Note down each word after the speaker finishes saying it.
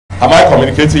Am I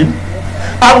communicating?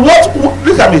 And what,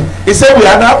 look at me, he said we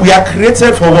are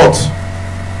created for what?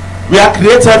 We are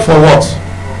created for what?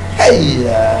 Hey,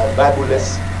 Bible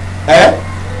lesson.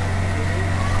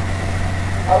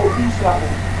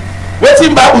 What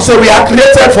in Bible say we are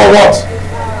created for what?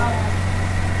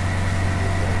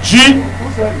 G?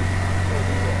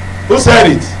 Who said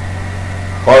it?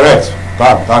 Correct.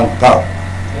 Calm.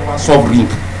 Sovereign.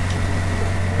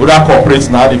 Who that cooperates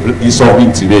now is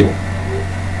sovereign today.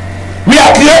 We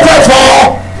are created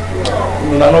for. We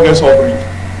will not get sovereign.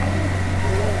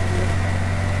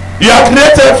 You are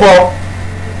created for.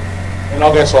 You will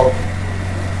not get sovereign.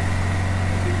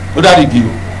 Who that it give?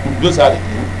 Those are the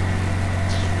give.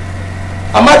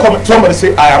 Am I coming? Somebody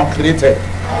say I am created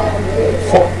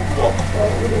for.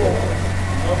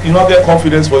 You not get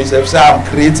confidence for yourself. Say I am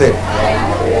created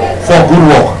for good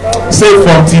work. Say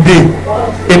from today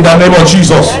in the name of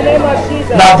Jesus.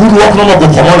 Now good work no more go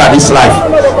come on at this life.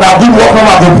 Now good work no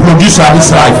more go produce at this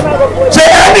life. Say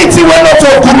anything when not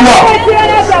of good work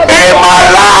in my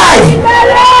life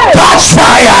catch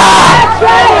fire.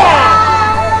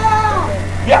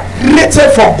 We are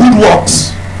created for good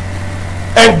works,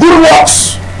 and good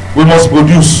works we must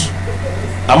produce.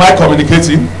 Am I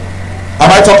communicating?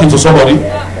 Am I talking to somebody?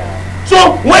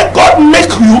 So when God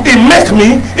make you, He make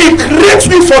me, He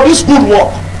creates me for this good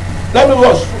work. Let me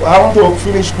watch. I want to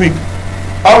finish quick.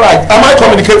 All right. Am I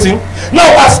communicating? Now,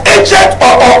 as agent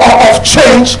of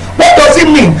change, what does it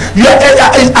mean?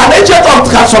 An agent of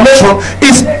transformation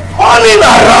is turning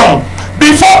around.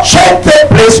 Before change take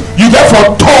place, you get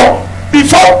from turn.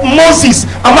 Before Moses,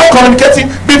 am I communicating?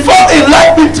 Before a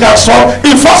life be transformed,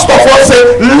 he first of all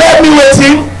say, let me wait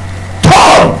him,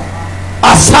 turn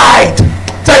aside.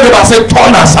 Tell them I say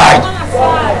turn aside.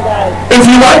 If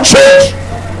you want change,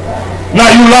 now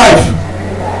you life,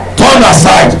 turn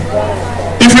aside.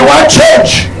 If you want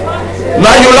change,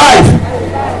 now you life,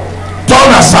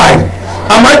 turn aside.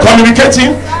 Am I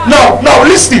communicating? Now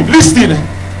listen.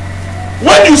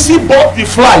 When you see bird the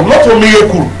fly, not a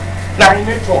miracle, now in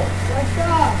nature.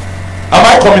 Am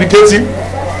I communicating?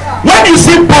 When you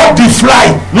see bird the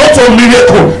fly, not a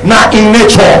miracle, now in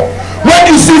nature. When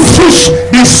you see fish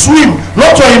they swim,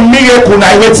 not a miracle,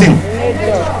 now waiting.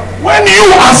 When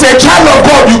you as a child of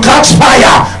God you catch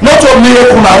fire, not a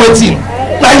miracle, now waiting.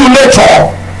 Now you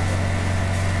nature.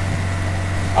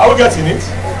 Are we getting it?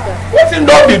 What thing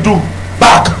don't they do?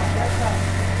 Back.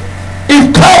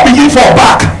 If cow begin for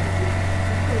back,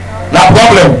 no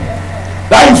problem.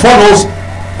 That in follows.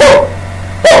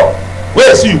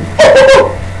 Where's you?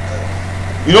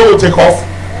 You know we'll take off.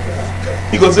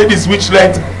 He go say this which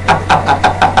length.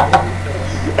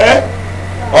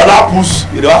 All that push,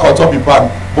 you know I top in pan.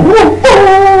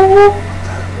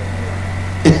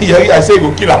 I say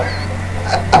go kill her.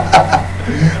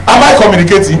 Am I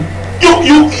communicating?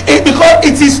 Because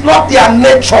it is not their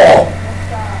nature.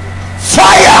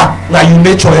 Fire now you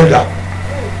nature elder.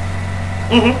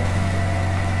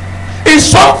 It's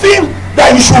something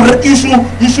that you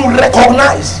should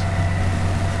recognize.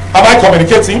 Am I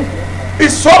communicating?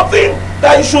 It's something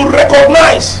that you should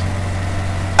recognize.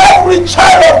 Every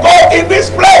child of God in this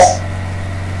place,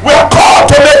 we are called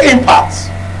to make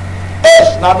impact.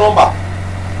 Age na number.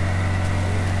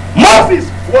 Moses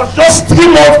was just 3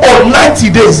 months or 90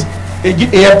 days. He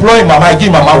employed mama, he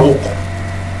gave mama work.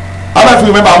 I don't know if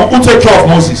you remember who took care of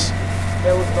Moses.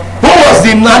 Who was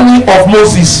the nanny of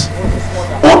Moses?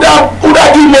 Who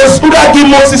that give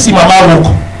Moses in mama work?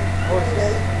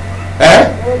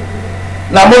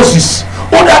 Now Moses.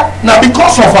 Now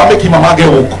because of her making mama get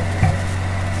work.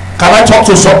 Can I talk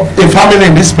to a family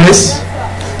in this place?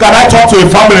 Can I talk to a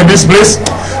family in this place?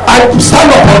 I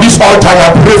stand up on this altar and I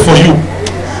pray for you.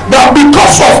 That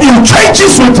because of you,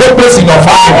 changes will take place in your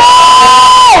family.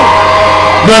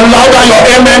 The louder your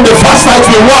amen, the faster it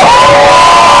will work.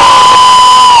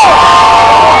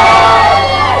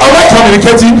 Am I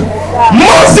communicating?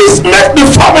 Moses made the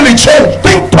family change.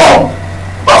 Think Tom.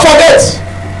 Don't forget.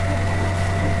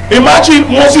 Imagine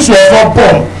Moses was not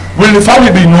born. Will the family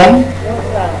be known?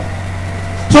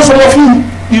 So some of you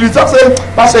just say,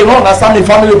 Pastor, you don't understand the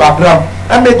family background.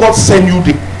 And may God send you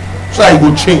there so that you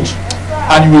will change.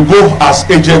 And you will go as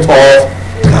agent of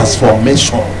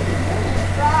transformation.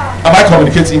 Am I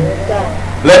communicating?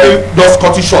 Let me just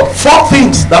cut it short. 4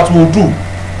 things that we'll do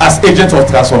as agent of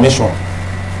transformation.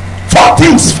 4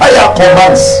 things fire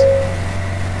commands.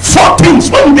 4 things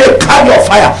when they carry your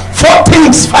fire. 4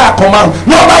 things fire commands.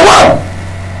 Number 1,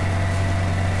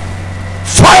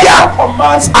 fire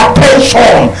commands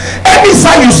attention.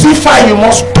 Anytime you see fire, you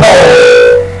must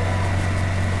turn.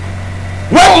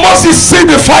 When Moses see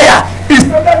the fire, he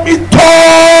said, let me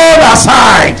turn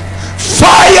aside.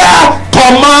 Fire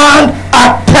commands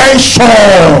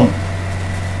attention.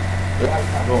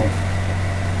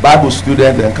 Bible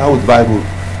student and come with Bible.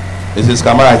 It says,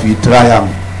 come on, if you try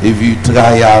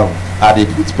add it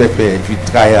with pepper, if you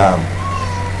try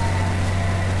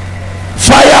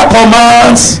fire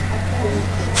commands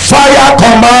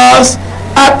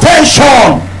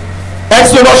attention.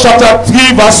 Exodus chapter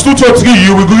 3 verse 2 to 3.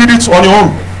 You will read it on your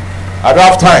own. I don't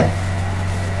have time.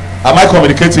 Am I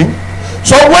communicating?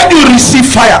 So when you receive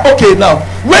fire, okay, now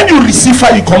when you receive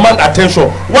fire, you command attention.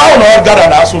 Why on all God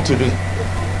and also today?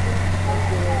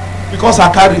 Because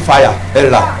I carry fire.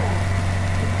 Ella.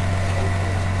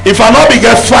 If I not be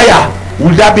get fire,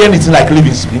 will there be anything like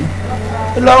living spring?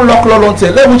 Long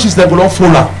which is the long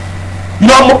fuller. You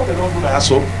know how much they don't do that,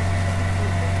 so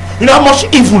you know how much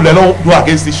evil they don't do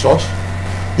against this church.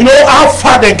 You know how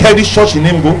far they carry this church in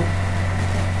name go.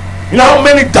 You know how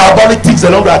many diabolic things they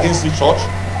don't do against this church.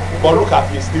 But look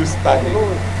at me still standing.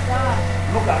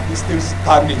 Look at me still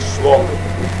standing strong.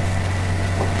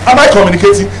 Am I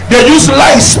communicating? They use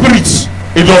lying spirits,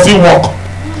 it doesn't work.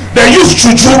 They use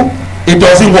juju, it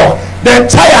doesn't work. The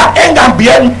entire end and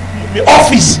behind the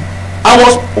office, I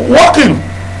was walking,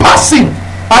 passing,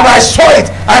 and I saw it,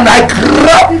 and I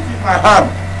grabbed it in my hand.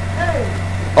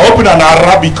 I opened an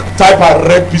Arabic, type a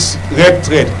red piece, red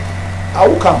thread. I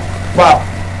will come, but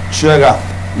sugar,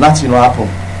 nothing will happen.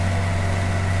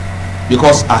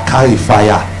 Because I carry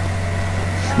fire.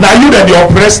 Now you then the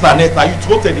oppressed na net, now you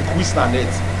throw the quiz na net.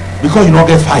 Because you don't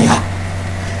get fire.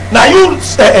 Now you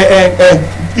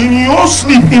in your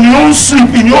sleep, in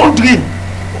your dream,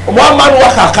 one man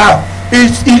walk a car, he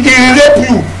rape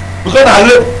you because I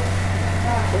rape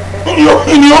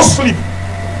in your sleep.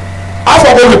 I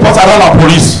forgot report around the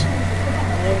police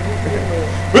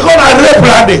because I rape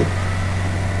Randy.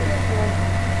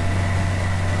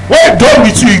 When done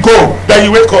with you, you go, then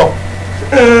you wake up.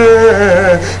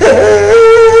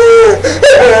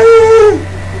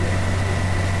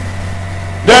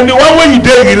 Then the one when you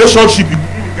did a relationship, you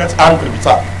get angry with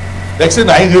her. Like say,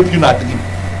 I rape you in a dream.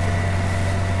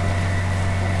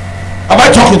 Am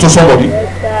I talking to somebody?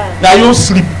 Yes, now you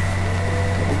sleep.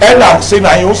 And I say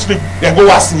now you sleep. Then go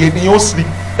wash your head. You sleep.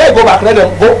 Then go back. Let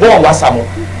them go and wash some more.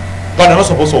 God, they're not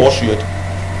supposed to wash your head.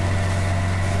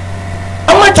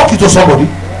 Am I talking to somebody?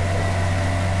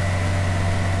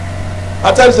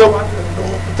 I tell you so.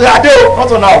 Tradeo,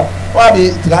 not now. Why be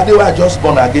Tradeo? I just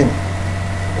born again.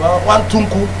 Well, one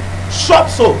tunku short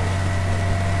so.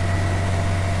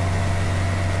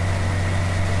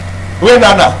 Where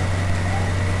Nana?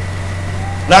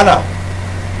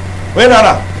 Where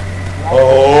Nana?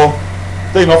 Oh,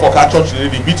 they enough for catch church. The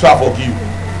beat will forgive.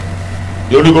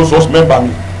 The Holy Ghost just remember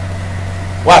me.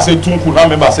 Why I say tunku, now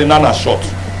remember say Nana short.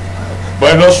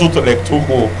 But I not shoot like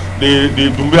tunku. The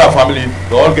Dumbia family,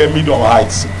 they all get medium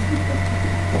heights.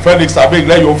 Felix, I beg,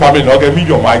 let your family not get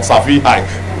medium heights. Safi high.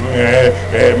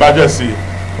 Majesty.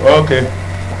 Okay.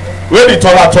 Where the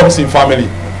taller Thompson family?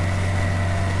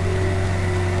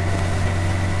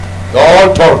 They're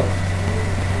all tall.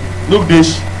 Look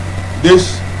this.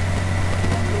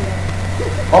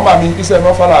 Oh mommy, this is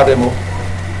not follow them.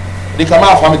 The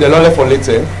Kamara family, they don't left for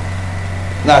later.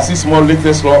 Now see small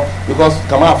latest law because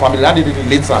Kamara family, they did it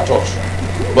later at church.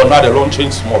 But now they don't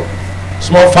change small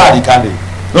fire the candy.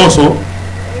 No, so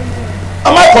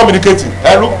am I communicating?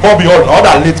 I look Bobby all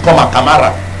other late come and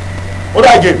Camara. What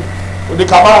again? With the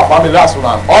Camara family last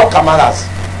one, all Camaras.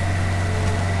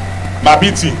 My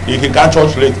BT, he can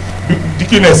church late.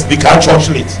 Dickiness, they can church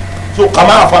late. So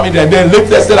Camara family, then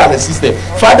latest than the system.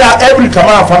 Father, every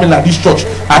Camara family in this church,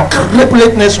 I cripple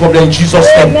lateness from them in Jesus'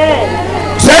 name.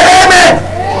 Say amen.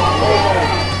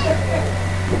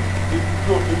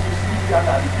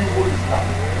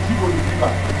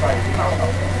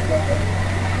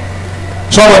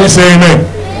 Somebody say amen.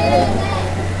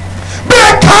 Be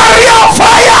a carrier of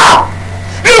fire.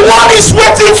 The one is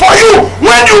waiting for you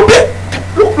when you be.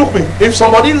 Look me. If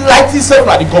somebody light himself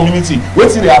like the community,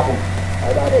 what's in the happen?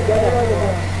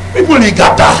 People they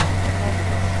gather.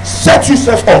 Set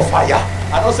yourself on fire.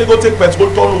 I don't say go take petrol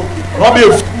turn. Not be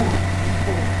a fool.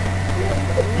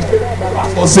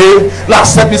 So say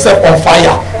let's set yourself on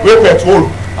fire. Wait petrol.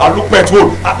 I look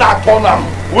petrol. And that turn them.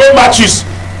 Wait matches.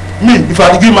 Me, if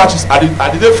I give matches, I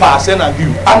did fast and I give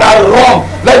you. And I run.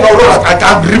 Let no run, I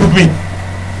can't grip me.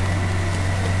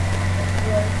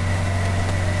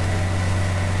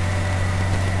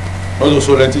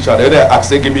 Also, the teacher, they ask,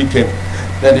 they give me cane.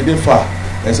 Then they did far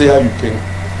and say, how you cane.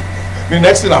 The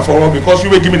next thing I follow, because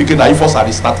you will give me the cane, I first at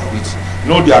the start of it.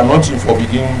 You know, they are nothing for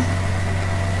beginning.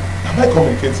 Am I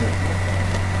communicating?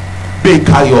 Be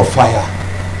carry your fire.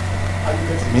 Are you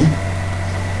getting me?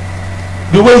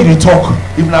 The way you talk,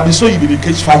 if not be so, you will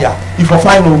catch fire. If I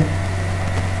find no,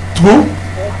 True?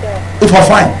 If I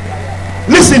find.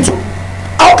 Listen to,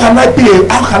 how can I be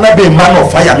a man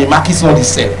of fire? Me mark is not the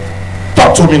same.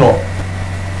 Talk to me now.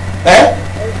 Eh?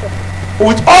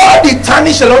 With all the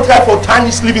tarnish, a lot of for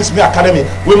tarnish living me academy,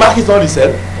 we mark is not the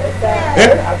same.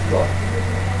 Eh?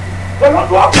 But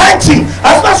not what kind of thing.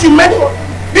 As far as you mention,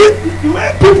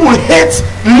 people hate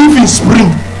living spring.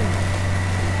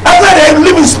 After they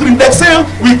live in spring, they say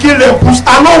we kill them push.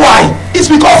 I know why. It's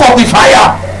because of the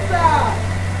fire.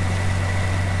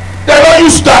 They don't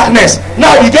use darkness.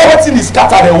 Now you get what's in the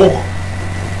scatter the walk.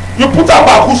 You put up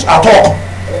a push at talk.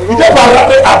 You get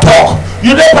a talk.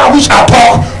 You get a wish at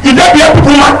talk. You get be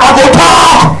people man I go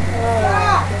talk.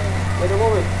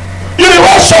 You the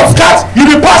one shortcut. You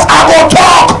the pass I go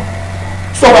talk.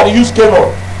 Somebody use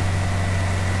cannot.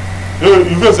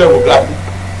 You feel say go black.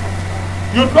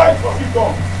 You try to sit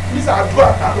down. This are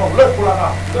drug and long. Let's pull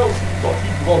out. Let's see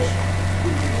it goes.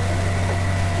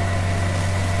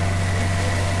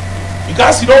 You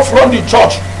can't sit down front the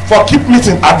church for keep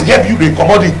meeting at the head you the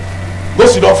commodity. Go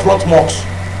sit down front mocks.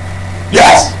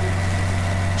 Yes.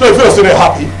 So you feel so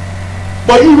happy,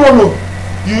 but you don't know.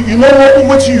 You don't know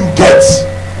what you get.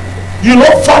 You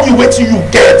not value what you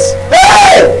get.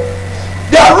 Hey,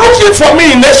 they are looking for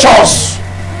me in nations.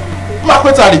 Mark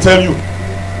what I tell you.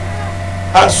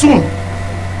 And soon,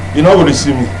 you're not going to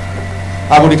see me.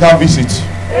 I'm going to come visit. Say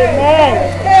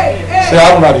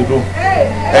how do they do?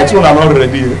 And soon I'm not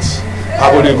ready yet.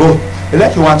 I'm going to go.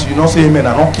 Like you want, you not say amen.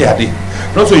 I don't care.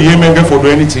 Not say amen for do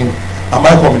anything. Am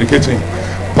I communicating?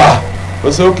 Bah.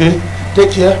 They say okay.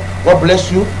 Take care. God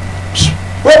bless you.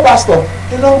 Where pastor?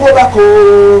 You don't go back.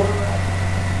 Oh.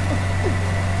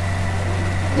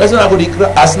 Let's not go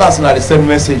to as now the same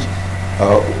message.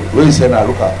 Where you say now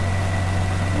look at.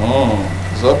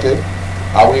 It's okay.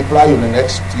 I will reply you in the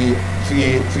next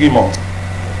three months.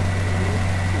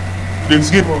 The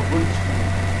 3 months.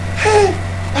 Hey,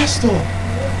 pastor.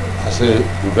 I say,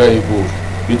 you very good.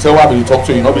 You tell what you talk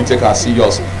to, you not be taken as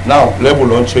serious. Now level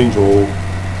don't change. Oh,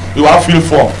 you have field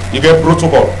form. You get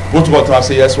protocol. Protocol to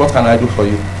say yes. What can I do for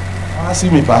you? I see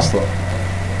me, pastor.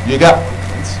 You got.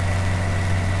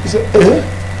 He said,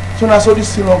 so now so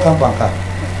this thing don't come back.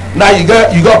 Now you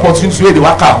got opportunity to the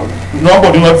work out.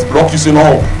 Nobody not block you. Say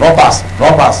no pass.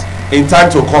 In time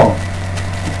to come,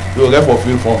 you will get for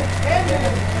field form.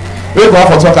 We go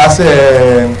for talk. I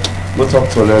say, go talk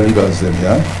to the leaders them.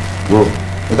 Yeah, go.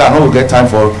 Because I know we get time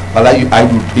for allow you. I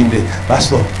will be there,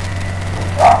 pastor.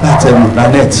 I tell you,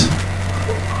 Nanette,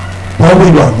 why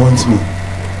will you anoint me?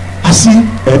 I see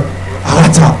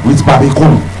Arata with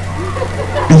Babicom.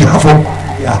 Be careful.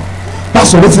 Yeah.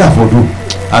 Pastor, what's that for do?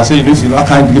 I say, you know, I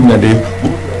can't give me a day.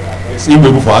 See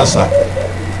me for answer.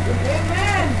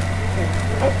 Amen.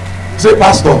 Say,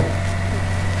 pastor,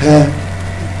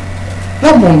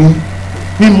 that money,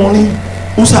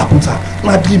 who's a puta?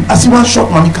 My dream. I see one shot,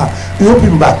 mamika. You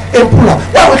open back and pull her.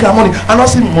 Why we can money? I not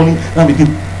see money. Now begin.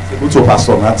 Go to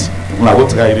pastor, not. I go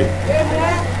try it.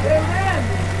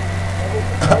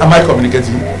 Am I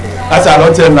communicating? That's I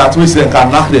don't tell that we say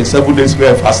can knock the 7 days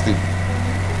prayer fasting.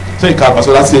 So you can't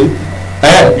pastor. That's it.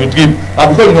 You dream. And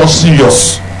because you're not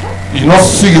serious. You're not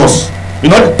serious. You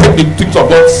not take the things of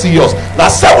God serious. Now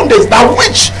 7 days. Now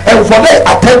which and for that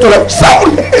attend to them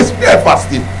 7 days prayer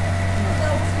fasting.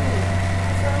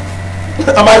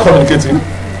 Am I communicating?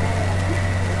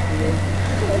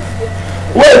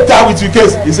 Well, time with your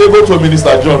case, he said, go to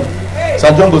Minister John.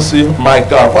 Sir John will say, my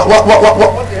God, what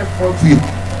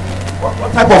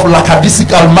type of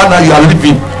lackadaisical manner you are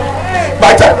living?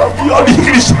 By the time you are the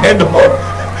English end of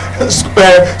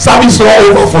service all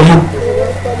over for you.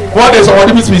 One day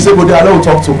somebody meets me, he said, but I don't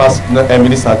talk to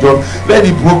Minister John. Then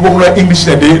he broke English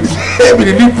and they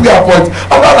the new prayer point.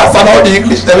 I don't understand all the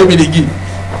English they me give.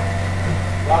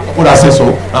 Would I say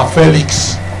so? And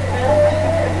Felix.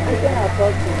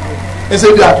 He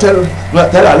said, I tell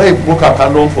I let you book a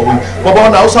candle for you. But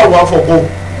now also one for go.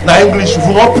 Now English, if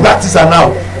you not practice it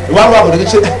now, one to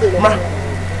say,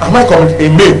 am I coming?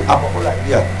 Emik,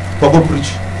 yeah, for go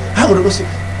preach. I go say,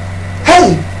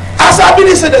 hey,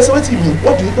 Asabili said that's what he mean.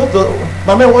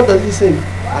 My man, what does he say?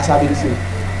 Asabili say.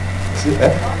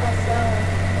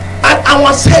 And I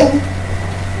was saying,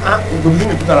 and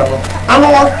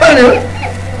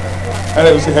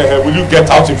they will say, hey, will you get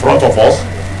out in front of us?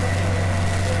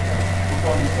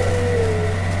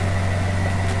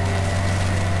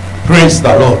 Praise the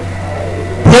Lord.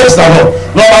 Praise the Lord.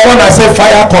 Number one, I say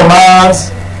fire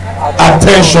commands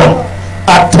attention.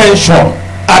 Attention.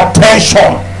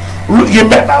 Attention.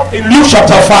 In Luke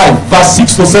chapter 5, verse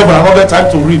 6 to 7, another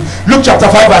time to read. Luke chapter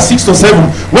 5, verse 6 to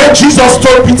 7, when Jesus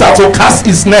told Peter to cast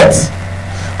his net,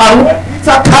 and when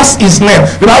Peter cast his net.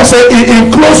 The Bible says he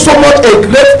enclosed so much a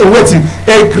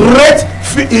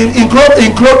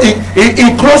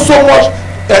enclosed so much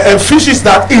fishes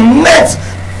that in net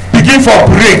begin for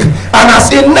break, and as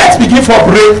in net begin for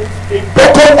break, it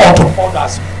beckoned unto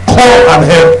others, come and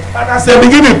help. And as they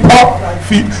begin to pop and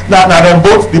feed, now the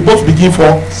boat begin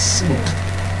for sink.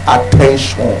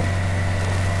 Attention,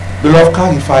 beloved,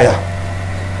 carry fire.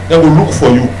 They will look for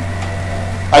you.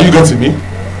 Are you getting me?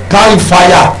 Carry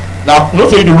fire. Now, not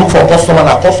only to look for customer,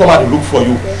 now customer they look for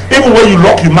you. Even when you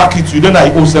lock your market, you don't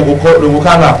know say go call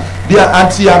their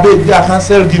auntie abe, they can't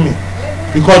sell give me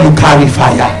because you carry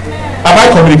fire. Am I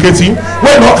communicating?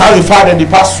 When not carry fire, then they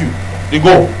pass you, they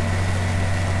go.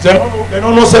 They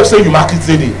don't know say you market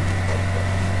today.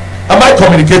 Am I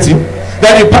communicating?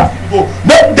 Then they pass you go.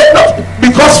 They not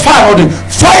because fire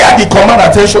they command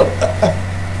attention.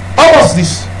 How was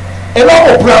this? A lot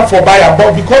of plan for buyer,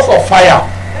 but because of fire,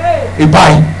 a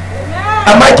buy.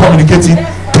 Am I communicating?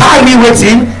 Carry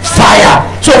waiting fire.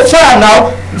 So fire now,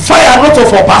 fire not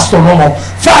for pastor no more.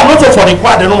 Fire not for the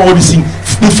choir, they no more sing.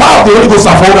 The fire of the Holy Ghost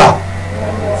are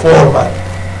for all man.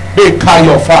 They carry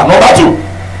your fire. Number 2,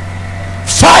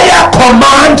 fire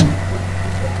command.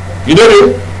 You know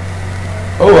it?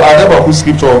 Oh, I never put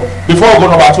scripture. Before we go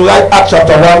number 2, like Acts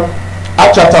chapter 1,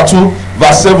 Acts chapter 2,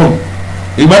 verse 7.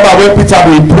 Remember when Peter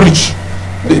will preach,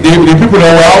 the people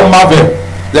that were all marvel.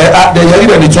 They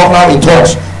hear them talk now in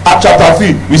tongues. Acts chapter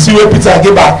 3, we see where Peter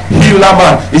gave back, heal that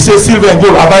man. He says, silver and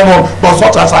gold have I none, but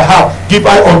such as I have, give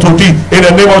I unto thee in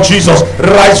the name of Jesus.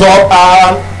 Rise up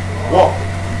and walk.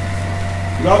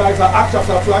 You know, like Acts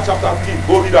chapter 2, Acts chapter 3.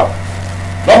 Go read up.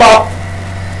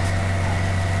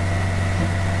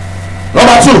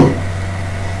 Number 2,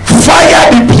 fire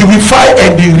they purify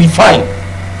and they refine.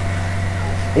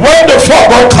 When the fire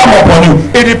God come upon you,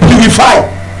 it purify.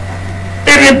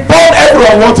 It will burn every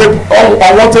unwanted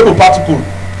particle.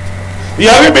 You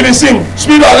haven't been sing,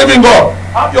 Spirit of living God,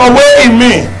 have your way in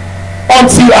me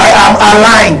until I am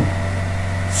aligned.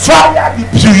 Fire will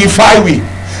purify me.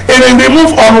 It will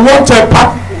remove unwanted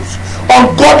particles,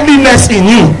 ungodliness in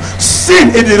you.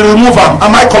 Sin, it will remove them.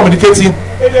 Am I communicating?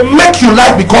 It will make your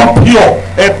life become pure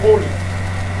and holy.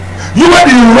 You when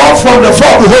you run from the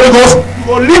fire of the Holy Ghost, you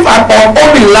will live an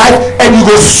unholy life and you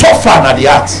will suffer at the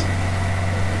heart.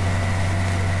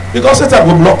 Because Satan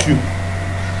will block you.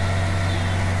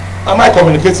 Am I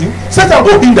communicating? Satan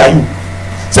will hinder you.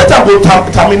 Satan will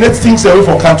terminate things away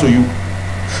from come to you.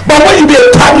 But when you be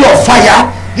a carrier of fire,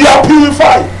 you are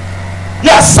purified.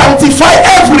 You are sanctified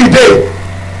every day.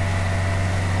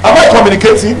 Am I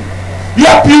communicating? You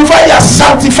are purified, you are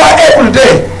sanctified every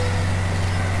day.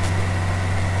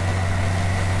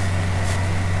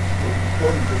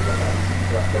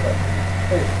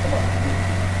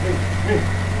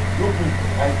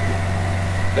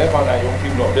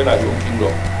 Then are your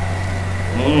kingdom.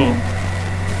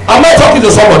 Am I talking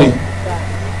to somebody?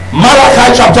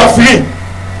 Malachi chapter 3.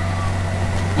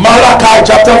 Malachi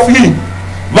chapter 3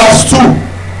 verse 2.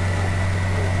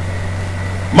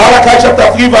 Malachi chapter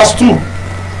 3 verse 2.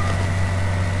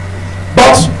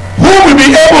 But who will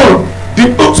be able,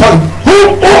 who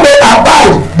may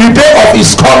abide the day of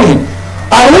his coming,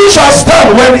 and who shall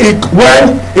stand when he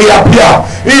appear?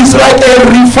 It's like a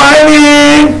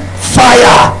refining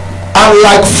fire and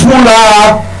like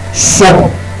fuller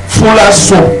soap.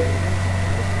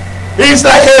 It's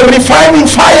like a refining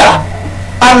fire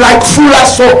and like fuller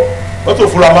soap. What a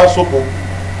fuller man soap?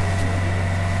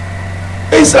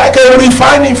 It's like a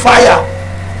refining fire.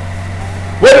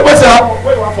 What's that?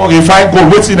 What you want for refined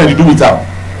gold? What's in and you do with them?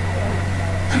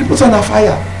 And you put on a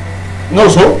fire. No,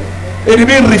 so it will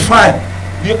be refined.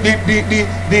 The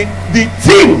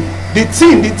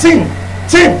thing.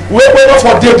 Wait not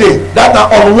for day that the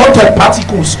unwanted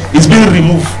particles is being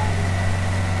removed.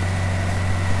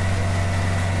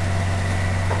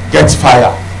 Get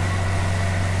fire.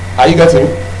 Are you getting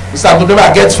me? Mr.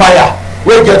 Abdullah, get fire.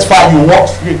 When you get fire, you walk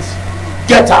straight.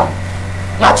 Get them.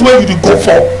 That's where you go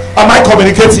for. Am I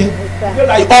communicating?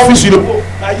 Like office, you know,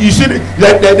 you see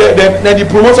the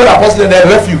promoted apostle and they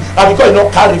left you, and because you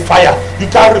don't carry fire, you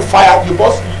carry fire. You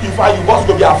boss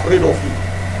will be afraid of you.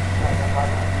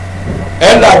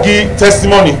 And I give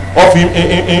testimony of him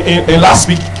in last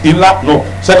week,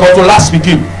 second to last week,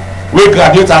 we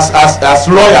graduate as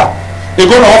lawyer. They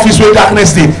go to office with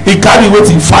darkness day. He carry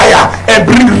waiting fire and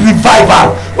bring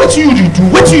revival. What do you do?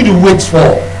 What do you wait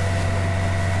for?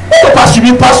 What the pastor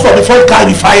be pastor before you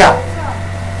carry fire?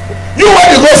 You when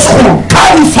you go school,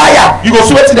 carry fire. You go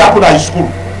see what they happen at your school.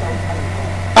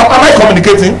 Am I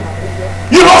communicating?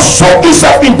 You don't soak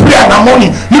yourself in prayer and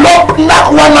money. You don't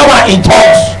knock 1 hour in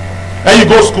tongues. and you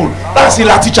go school. That's the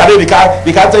teacher. They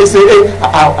can't tell you say, hey,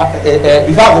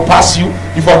 if I go pass you,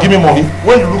 you for give me money.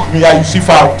 When you look me, you see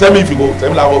far. Tell me if you go. Tell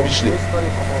me like rubbish.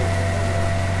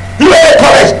 You ain't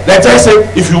college. They tell you say,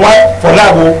 if you want for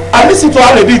Lago, and listen to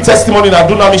how they did testimony in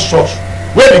Dunamis Church,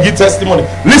 where they give testimony.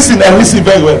 Listen and listen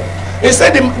very well. He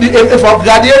said, if I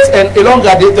graduate and a long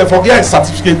graduate, for get a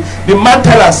certificate, the man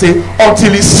tell her say,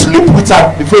 until he sleep with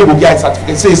her before he go get a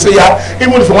certificate. Say, yeah,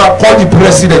 even if you want to call the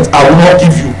president, I will not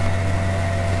give you.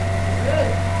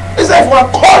 He said, if you want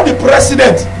to call the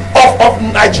president of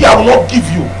Nigeria, I will not give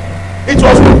you. It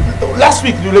was last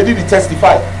week the lady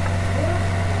testified.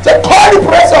 Say, call the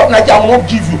president of Nigeria, I will not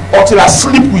give you until I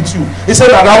sleep with you. He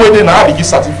said, and now they now give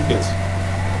certificate.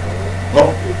 No.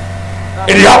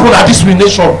 It happened at this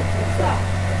nation.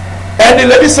 And the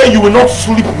lady said, you will not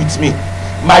sleep with me.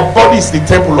 My body is the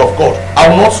temple of God. I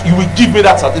will not, you will give me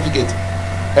that certificate.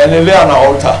 And they lay on an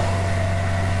altar.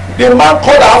 The man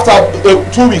called her after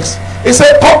 2 weeks. He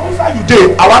said, come inside you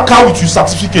day, I want to come with your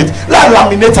certificate. Let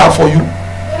laminate her for you.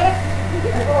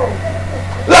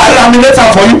 Let laminate her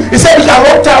for you. He said, you can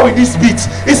run tie with this beat.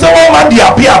 He said, one man they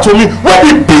appear to me when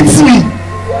he beats me.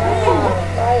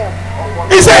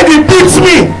 He said, he beats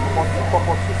me.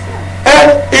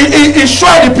 And he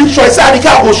showed the picture. He said, I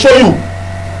can't go show you.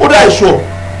 Who did I show?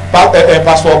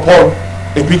 Pastor Paul,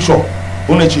 a picture.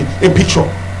 Unechi, a picture.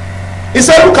 He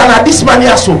said, look at this man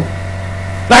here so.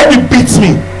 Now he beats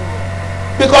me.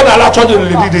 Because Allah told the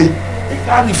lady, he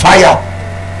carry fire.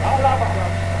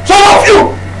 Some of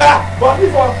you, but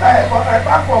if I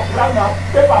back for ground now,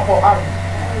 paper for hand.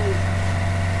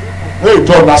 Hey,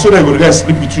 John, now so they go get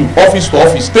sleep with you, office to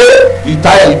office. Stay, you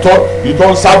tire, you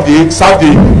don't serve the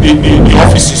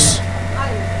offices.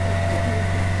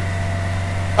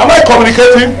 Am I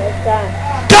communicating?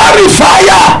 Carry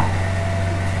fire.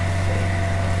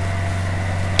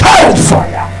 Carry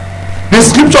fire. The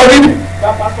scripture reading.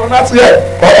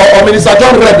 Or Minister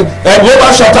John read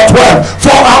Romans chapter 12.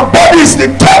 For our body is the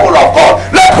temple of God.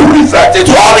 Let us present it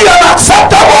holy and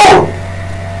acceptable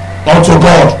unto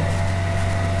God.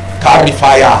 Carry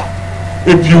fire.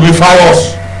 It purifies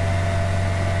us.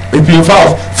 It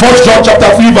purifies us. 1 John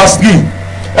chapter 3 verse 3.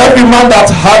 Every man that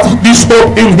hath this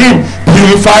hope in him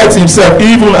purifies himself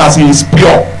even as he is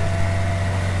pure.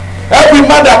 Every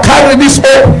man that carries this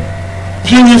hope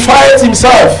purifies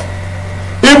himself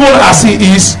even as he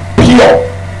is pure.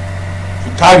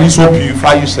 You carry this hope,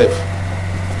 purify yourself.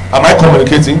 Am I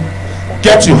communicating?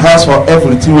 Get your hands for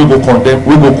everything we go condemn,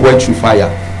 we go quench your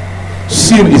fire.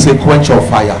 Sin is a quench of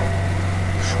fire.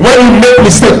 When you make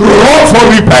mistake, run for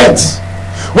repent.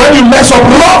 When you mess up,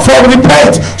 run for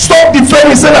repent. Stop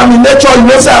defending sin and in nature. You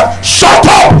will say, shut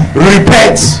up,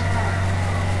 repent.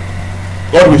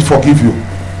 God will forgive you.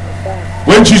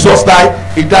 When Jesus died,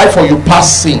 he died for your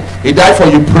past sin, he died for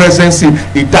your present sin,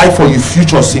 he died for your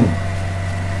future sin.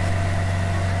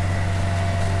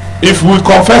 If we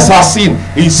confess our sin,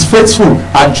 he is faithful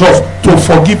and just to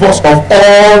forgive us of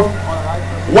all.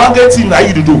 One good thing that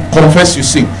you do, confess your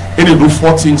sin. He will do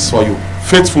 4 things for you.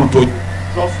 Faithful to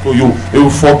you, he will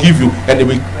forgive you, and he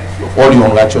will cleanse you of all your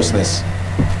unrighteousness.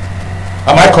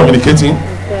 Am I communicating?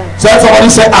 Yeah. So somebody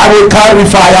say, I will carry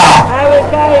fire. I will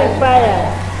carry fire.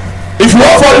 If you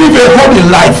want to live a holy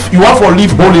life, you want to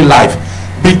live holy life,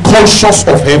 be conscious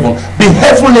of heaven, be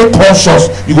heavenly conscious.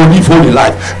 You go live holy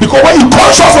life, because when you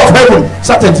conscious of heaven,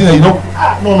 certain things, you know,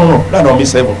 no, that don't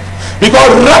miss heaven,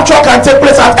 because rapture can take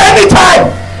place at any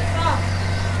time.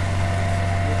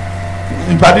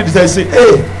 The party say,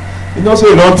 hey, you know, say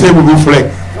you don't table go flex.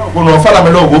 No, father,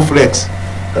 me don't go flex.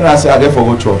 Then I say, I get for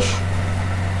go church.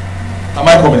 Am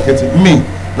I communicating? Me,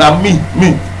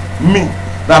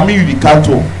 you the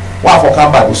canto. Why for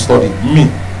come Bible study? Me.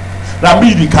 Now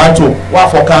me the canto. Why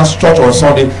for come church on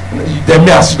Sunday? Then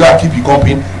me as you gotta keep you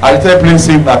company. I tell plain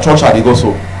same that church I they go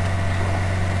so.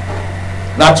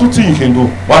 Now 2 things you can do.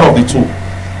 One of the 2.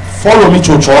 Follow me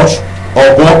to church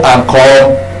or go and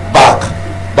come back.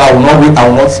 But I will not wait. I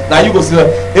will not. Now you go say,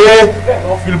 hey,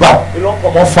 don't feel bad. You don't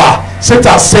come on far.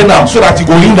 Satan send them so that he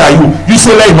go hinder you. You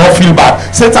say let you not feel bad.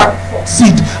 Satan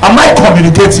succeed. Am I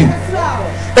communicating?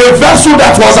 A vessel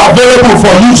that was available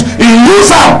for use, he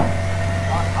used them.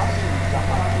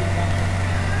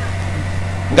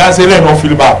 Guys say let not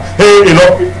feel bad. Hey, you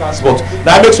know, transport.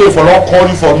 Now make sure if I don't call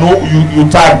you for no you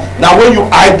time. Now when you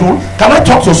idle, can I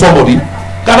talk to somebody?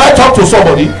 Can I talk to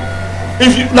somebody?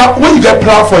 If you now when you get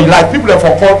plan for your life, people that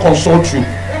for call consult you.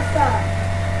 Yes,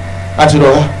 sir.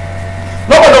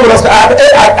 Nobody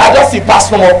I just see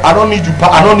pass no more. I don't need you.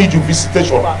 I don't need your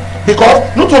visitation because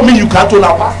not to me you can't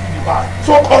now pass.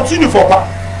 So continue for pass.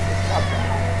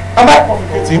 Am I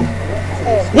communicating?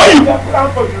 When you get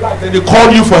plan for your life, then they call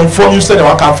you for inform you, say they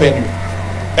can't find you.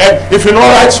 And if you're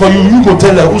not right for you, you go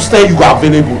tell them who stay you are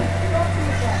available.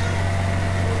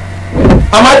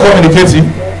 Am I communicating?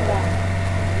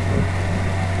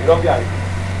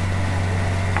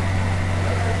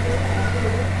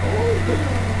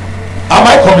 Am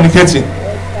I communicating?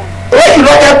 When you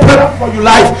don't get plan for your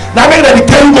life, that means that you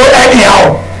can't go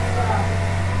anyhow.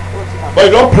 But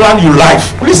you don't plan your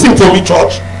life. Listen to me,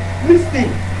 church.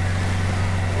 Listen.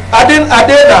 I did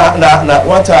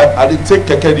one time I did take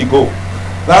Keke to go.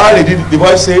 Now they did the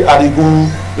boy say I did go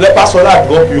let Pastor I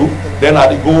drop you, then I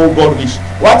did go God reach.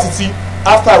 What is it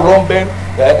after Romben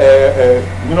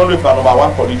you know if I'm number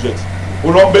one collegiate.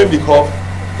 Romben the cup,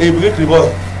 a break the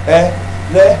boy.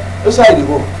 That's how they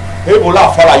go.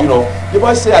 Ebola follow, you know. The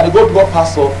boy say I did go God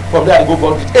pastor, from there I go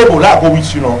God reach. Ebola go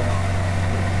with you know.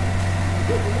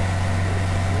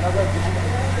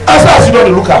 As far as you know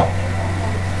the looker.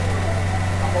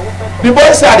 The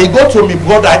boy said they go to me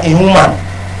brother in woman.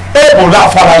 Ebola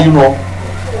father, you know.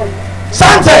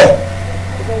 Sante.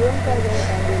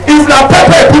 If na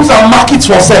pepper put some market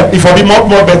for sale, it will be more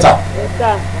better.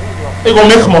 They go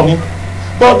make money.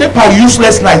 But they pay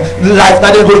useless life. Now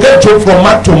they go get job from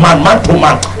man to man, man to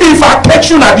man. If I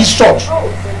catch you at this church,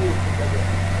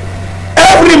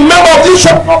 every member of this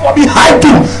church will be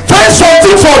hiding. Find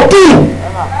something for do.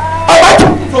 Am I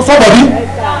talking to somebody?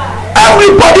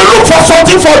 Everybody look for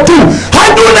something for do.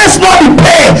 Idleness not the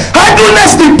pain.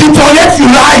 Idleness the deteriorate your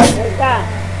life.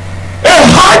 A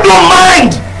idle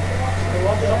mind.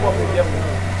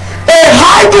 A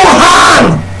idle hand.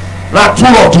 Not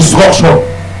tool of destruction.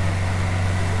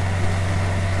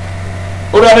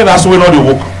 Other that's why not the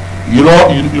work. You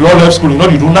don't left school. You know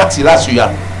you do nothing last year.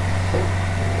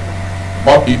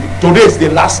 But today is the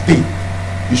last day.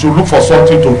 You should look for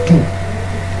something to do.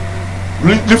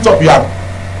 Lift up your hand.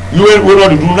 You will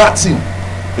not do nothing.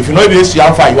 If you know this, you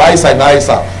are fine. You are inside now,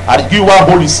 sir. And give one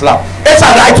holy slap. It's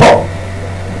a light up.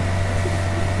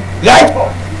 Light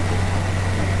up.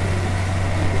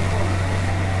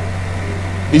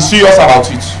 Be serious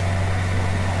about it.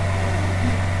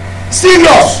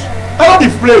 Serious. I don't be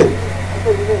afraid.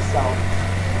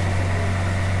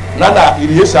 Nana, it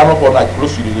is a rope like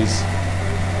close to the race.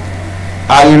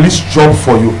 I release job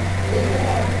for you.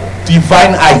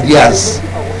 Divine ideas.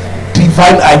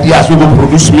 Divine ideas will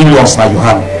produce millions now your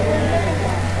hand.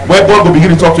 When God will begin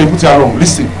to talk to you, put your wrong.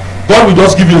 Listen, God will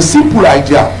just give you a simple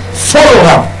idea. Follow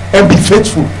him and be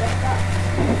faithful.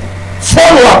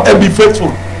 Follow him and be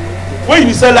faithful. When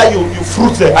you sell like you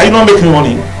fruit there, are you not making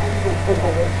money?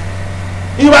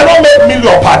 You might not make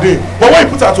million per day, but when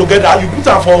you put them together, you put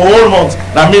them for a whole month,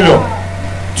 na million.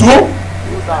 True?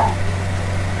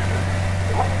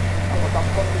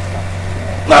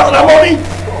 Now money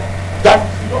that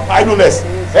idleness.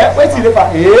 Wait till the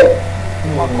block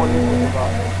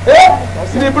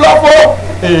for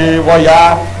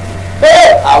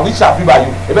I wish I feel by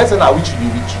you. The best thing I wish you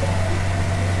rich.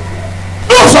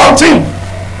 Do something.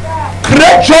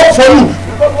 Create job for you.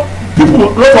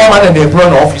 People look for a man and they employ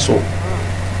an office.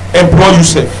 Employ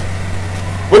yourself.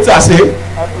 What I say?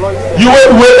 You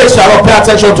will shall pay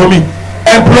attention to me.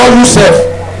 Employ yourself.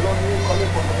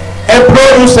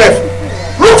 Employ yourself.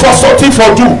 Look for something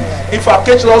for do. If I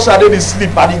catch lost I didn't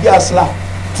sleep and he get slap.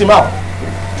 Team up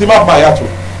my yato.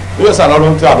 Yes, I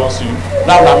don't see you.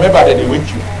 Now remember that they wake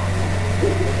you.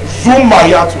 Zoom my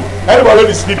yato.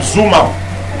 Everybody sleep, zoom out.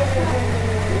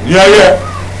 Yeah.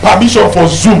 Permission for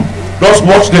zoom. Just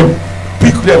watch them.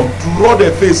 Pick them, draw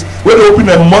their face. When they open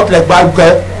their mouth like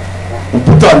Bible, we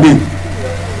put on them.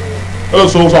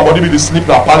 Also, somebody be the sleep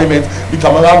at parliament.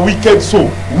 Become a wicked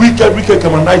soul. Wicked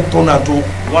come a night turn into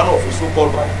one of the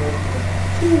so-called Bible.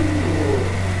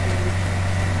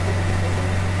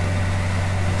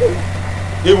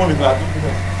 Even if not,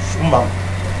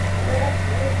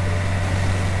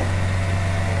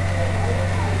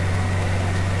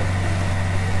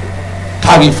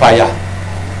 carry fire.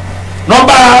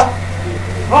 Number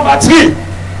 3.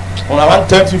 When I want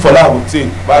tempting for that, I would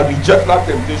say, but I reject that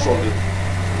temptation.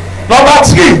 Number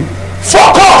 3,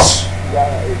 focus.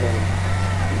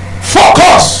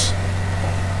 Focus.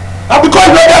 And because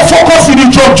you don't get focus in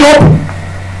your job,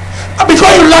 and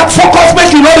because you lack focus,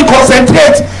 make you not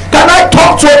concentrate. Can I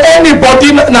talk to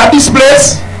anybody in this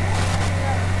place?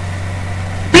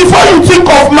 Before you think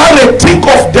of marriage, think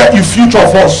of your future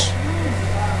first.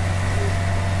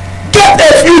 Get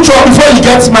a future before you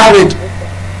get married.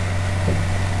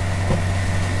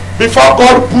 Before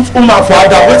God puts woman for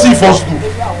Adam, what he first do?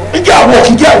 He get work,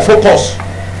 he get focus.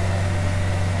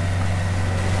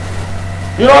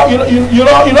 You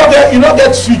know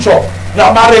get future.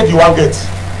 Now married you won't get.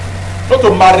 not to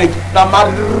marry, na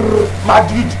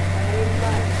Madrid.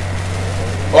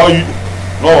 Oh, you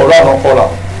no, run on color.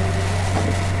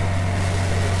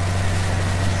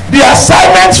 The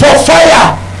assignment for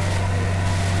fire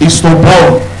is to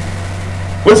burn.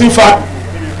 What's in fact?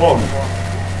 Burn.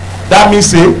 That means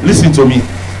say, listen to me.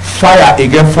 Fire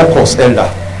again focus, elder.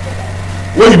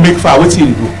 When you make fire, what do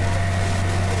you do?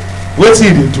 What do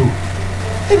you do?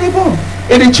 It burn.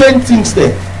 It change things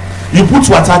there. You put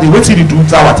water there. What do you do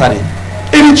with that water there?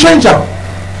 It change them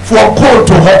from cold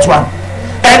to hot one.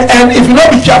 And if you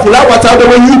not be careful, that water the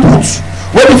way you put,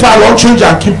 when the fire won't change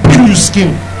and keep pin your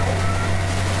skin.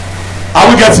 Are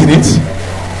we getting it?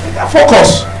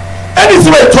 Focus.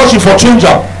 Anything you touch it for change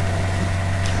up.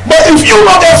 But if you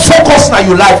not get focus now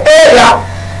your life, hey, yeah,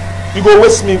 you go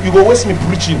waste me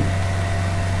preaching.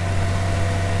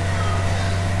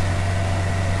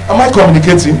 Am I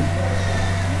communicating?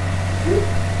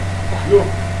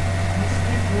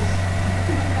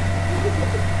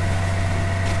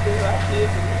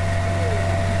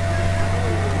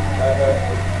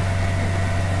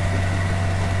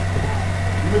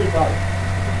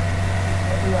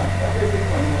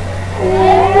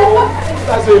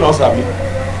 That's saying no sabi.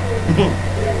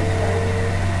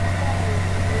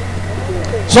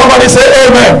 Somebody say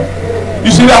amen.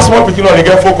 You see that small picking on they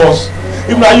get focus.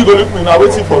 If now you go look me now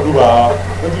waiting for do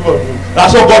waiting for do.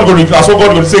 That's what God go look. That's what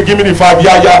God go say. Give me the 5.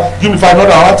 Yeah. Give me 5. Not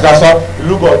I want transfer.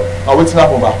 Look God. I'm waiting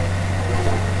up on back.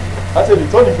 I tell you,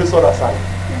 turn the face other side.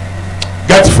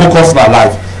 Get focused in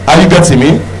life. Are you getting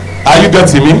me? Are you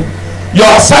getting me?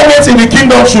 Your assignment in the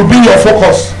kingdom should be your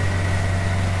focus.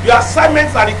 Your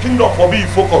assignments at the kingdom for be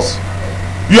your focus.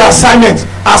 Your assignment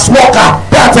as worker,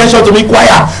 pay attention to me,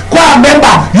 choir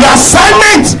member. Your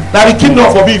assignment at the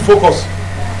kingdom for be your focus.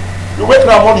 You wake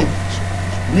up morning,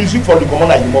 music for the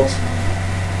commander you must.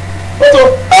 Hey!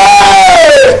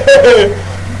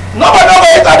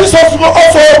 Nobody at this also what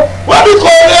we call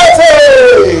it.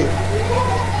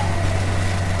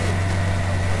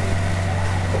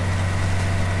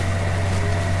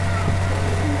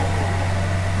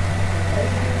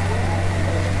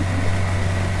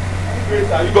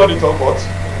 Are you got the talk what?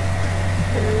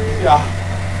 Yeah.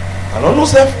 I don't know,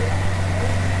 sir.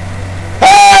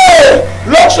 Hey!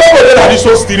 Look, show me that is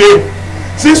so still.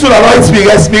 Since you are not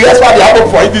biggest what they happen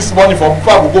for it this morning from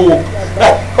before we go work.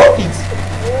 Like, cut it.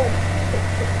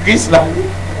 Gisla.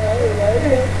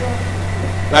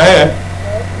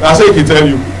 Now say he can tell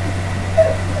you.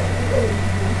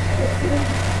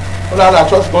 Well, I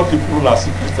trust God people na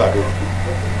secret though.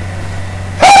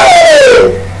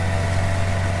 Hey!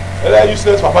 And then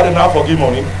useless papa they now forgive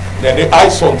money. Then they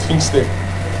hide some things there.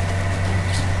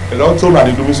 They don't tell me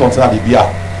they do me something at the beer,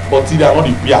 but they are not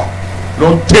the beer.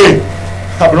 Don't take.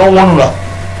 I don't want to.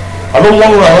 I don't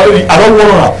want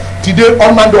to. Today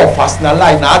on my door fast na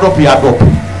lie na add up. When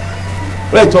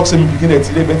I talk to me beginning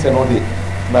today better no day.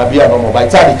 Na beer no more. By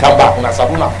the time they come back na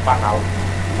sabuna pa now.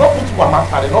 Not put one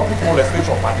matter. Not put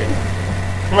molestation pa there.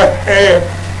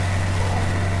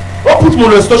 Don't put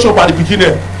molestation by the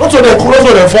beginning. Not so they close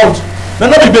on their fault. They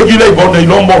not be begging like born, they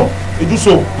don't born. They do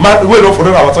so. Man, wait up for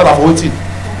them. I was telling for waiting.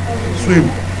 Swim.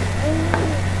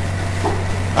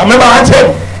 I remember I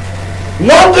tell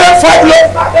 105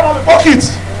 left. I tell my pocket.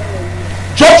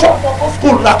 Joshua for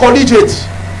school, na collegiate.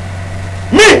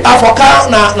 Me, I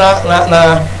forgot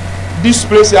na this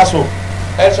place here so.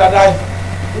 El Shaddai.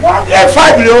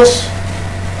 105 years.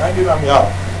 I give them here.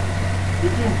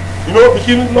 You know,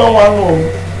 begin no one know.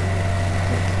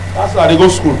 That's why they go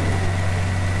school.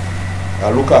 I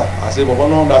look at, I say, but I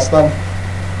don't understand.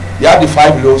 You have the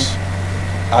 5 lows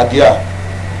are there.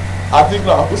 I think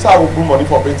now, who's how we put money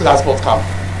for paying transport camp?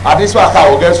 At this one, I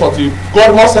will get something.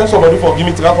 God must send somebody for give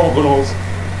me transport for going.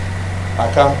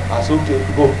 I can't. I say, okay,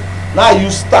 go. Now I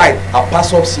use style. I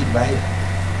pass up seed my head.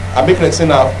 I make like say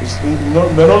now,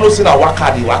 no say now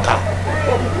waka the waka.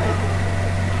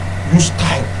 Use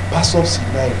style. Pass up seed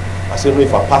my head. I say, no,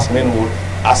 if I pass men would.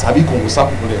 As I be conversant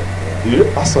people there, you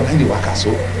pass on the waka so.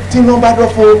 Team number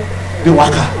for the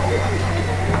waka.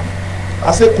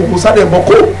 I say conversant them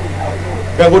boko.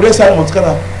 They go there side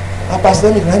Montana. I pass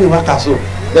them in the waka so.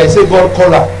 They say God call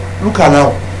her. Look at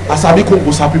now. As I be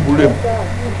conversant people them.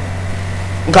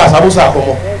 Because I was a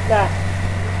come.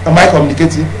 Am I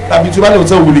communicating? That between the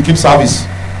hotel will keep service.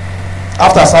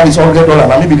 After service, $100.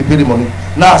 Now maybe they pay the money.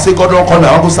 Now I say God don't call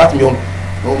now. I go start me on.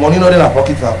 No money not in my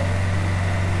pocket now.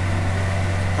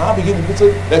 I begin to put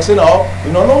it like say now,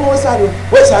 you know, no, where's I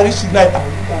reach night?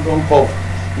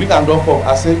 We can don't come.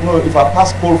 I say, no, if I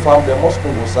pass coal farm, they must go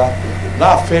sir.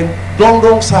 Now I fend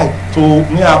wrong side to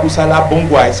near Usala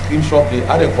Bongo ice cream shop. They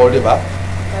how they call it back?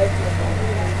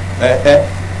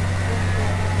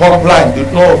 Pump line,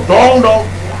 no, don't.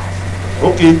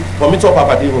 Okay, for me to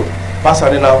Papa Devo, pass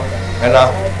on now, and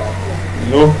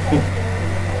you know,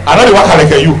 I know the waka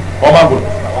like you, oh my God,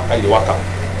 waka the waka.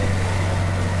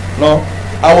 No,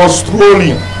 I was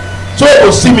strolling. So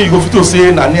you see me, you go to say,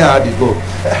 Nani, I did go.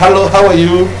 Hello, how are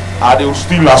you? They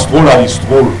still a stroll and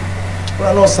stroll.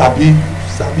 But I know Sabi.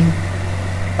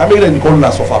 I make them call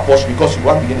us of a posh because you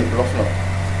want to begin a bluff now.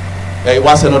 It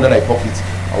was another I pocket.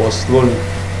 I was strolling,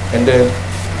 and then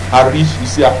I reached, you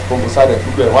see, from the side of the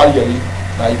people, while yelling,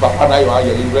 now if I find out you are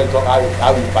yelling, I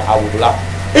will laugh.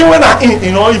 And when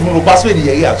you know, even the pass with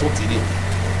the area, so today,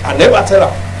 I never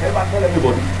tell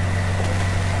anybody.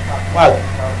 Well,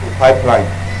 pipeline,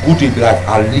 good in drive,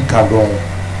 I leak and down.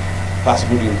 Pass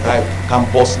good in drive, can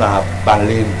boss now,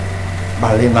 ballet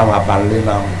now,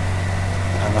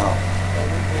 and now.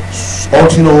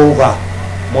 Something over,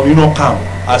 money no come.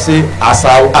 I say, as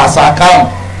I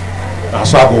come,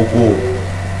 that's why I go.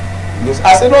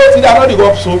 I said, no, if I not go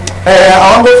up, so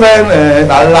I want to friend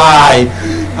a lie,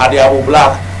 and they are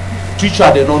black.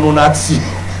 Teacher, they don't know Nazi.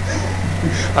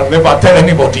 I'll never tell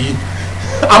anybody.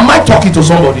 Am I talking to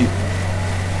somebody?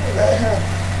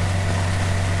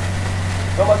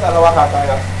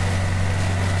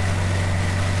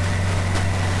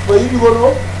 But you go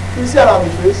know, you see around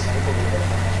the face.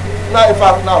 Now, in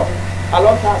fact, now, I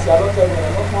don't tell you, I don't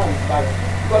is bad.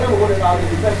 Because then we go to the house,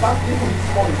 it's like, people is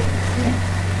small.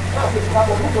 Now, if you have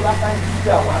a look at that time,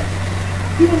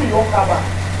 give me your cover.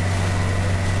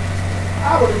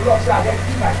 I will block, say, I get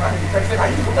my hand in the face.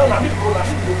 I need to go down, I need to go.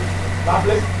 God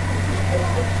bless.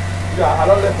 Yeah, I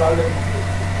don't let plan level.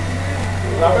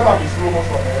 I never be slow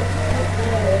motion.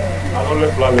 I don't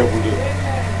let plan level there.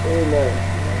 Amen.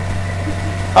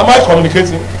 Am I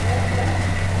communicating?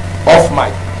 Off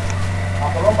mic.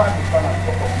 Kalau bahan di sana,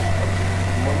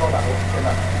 semua orang nak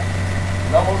kena.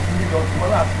 Namun semua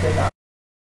orang kena.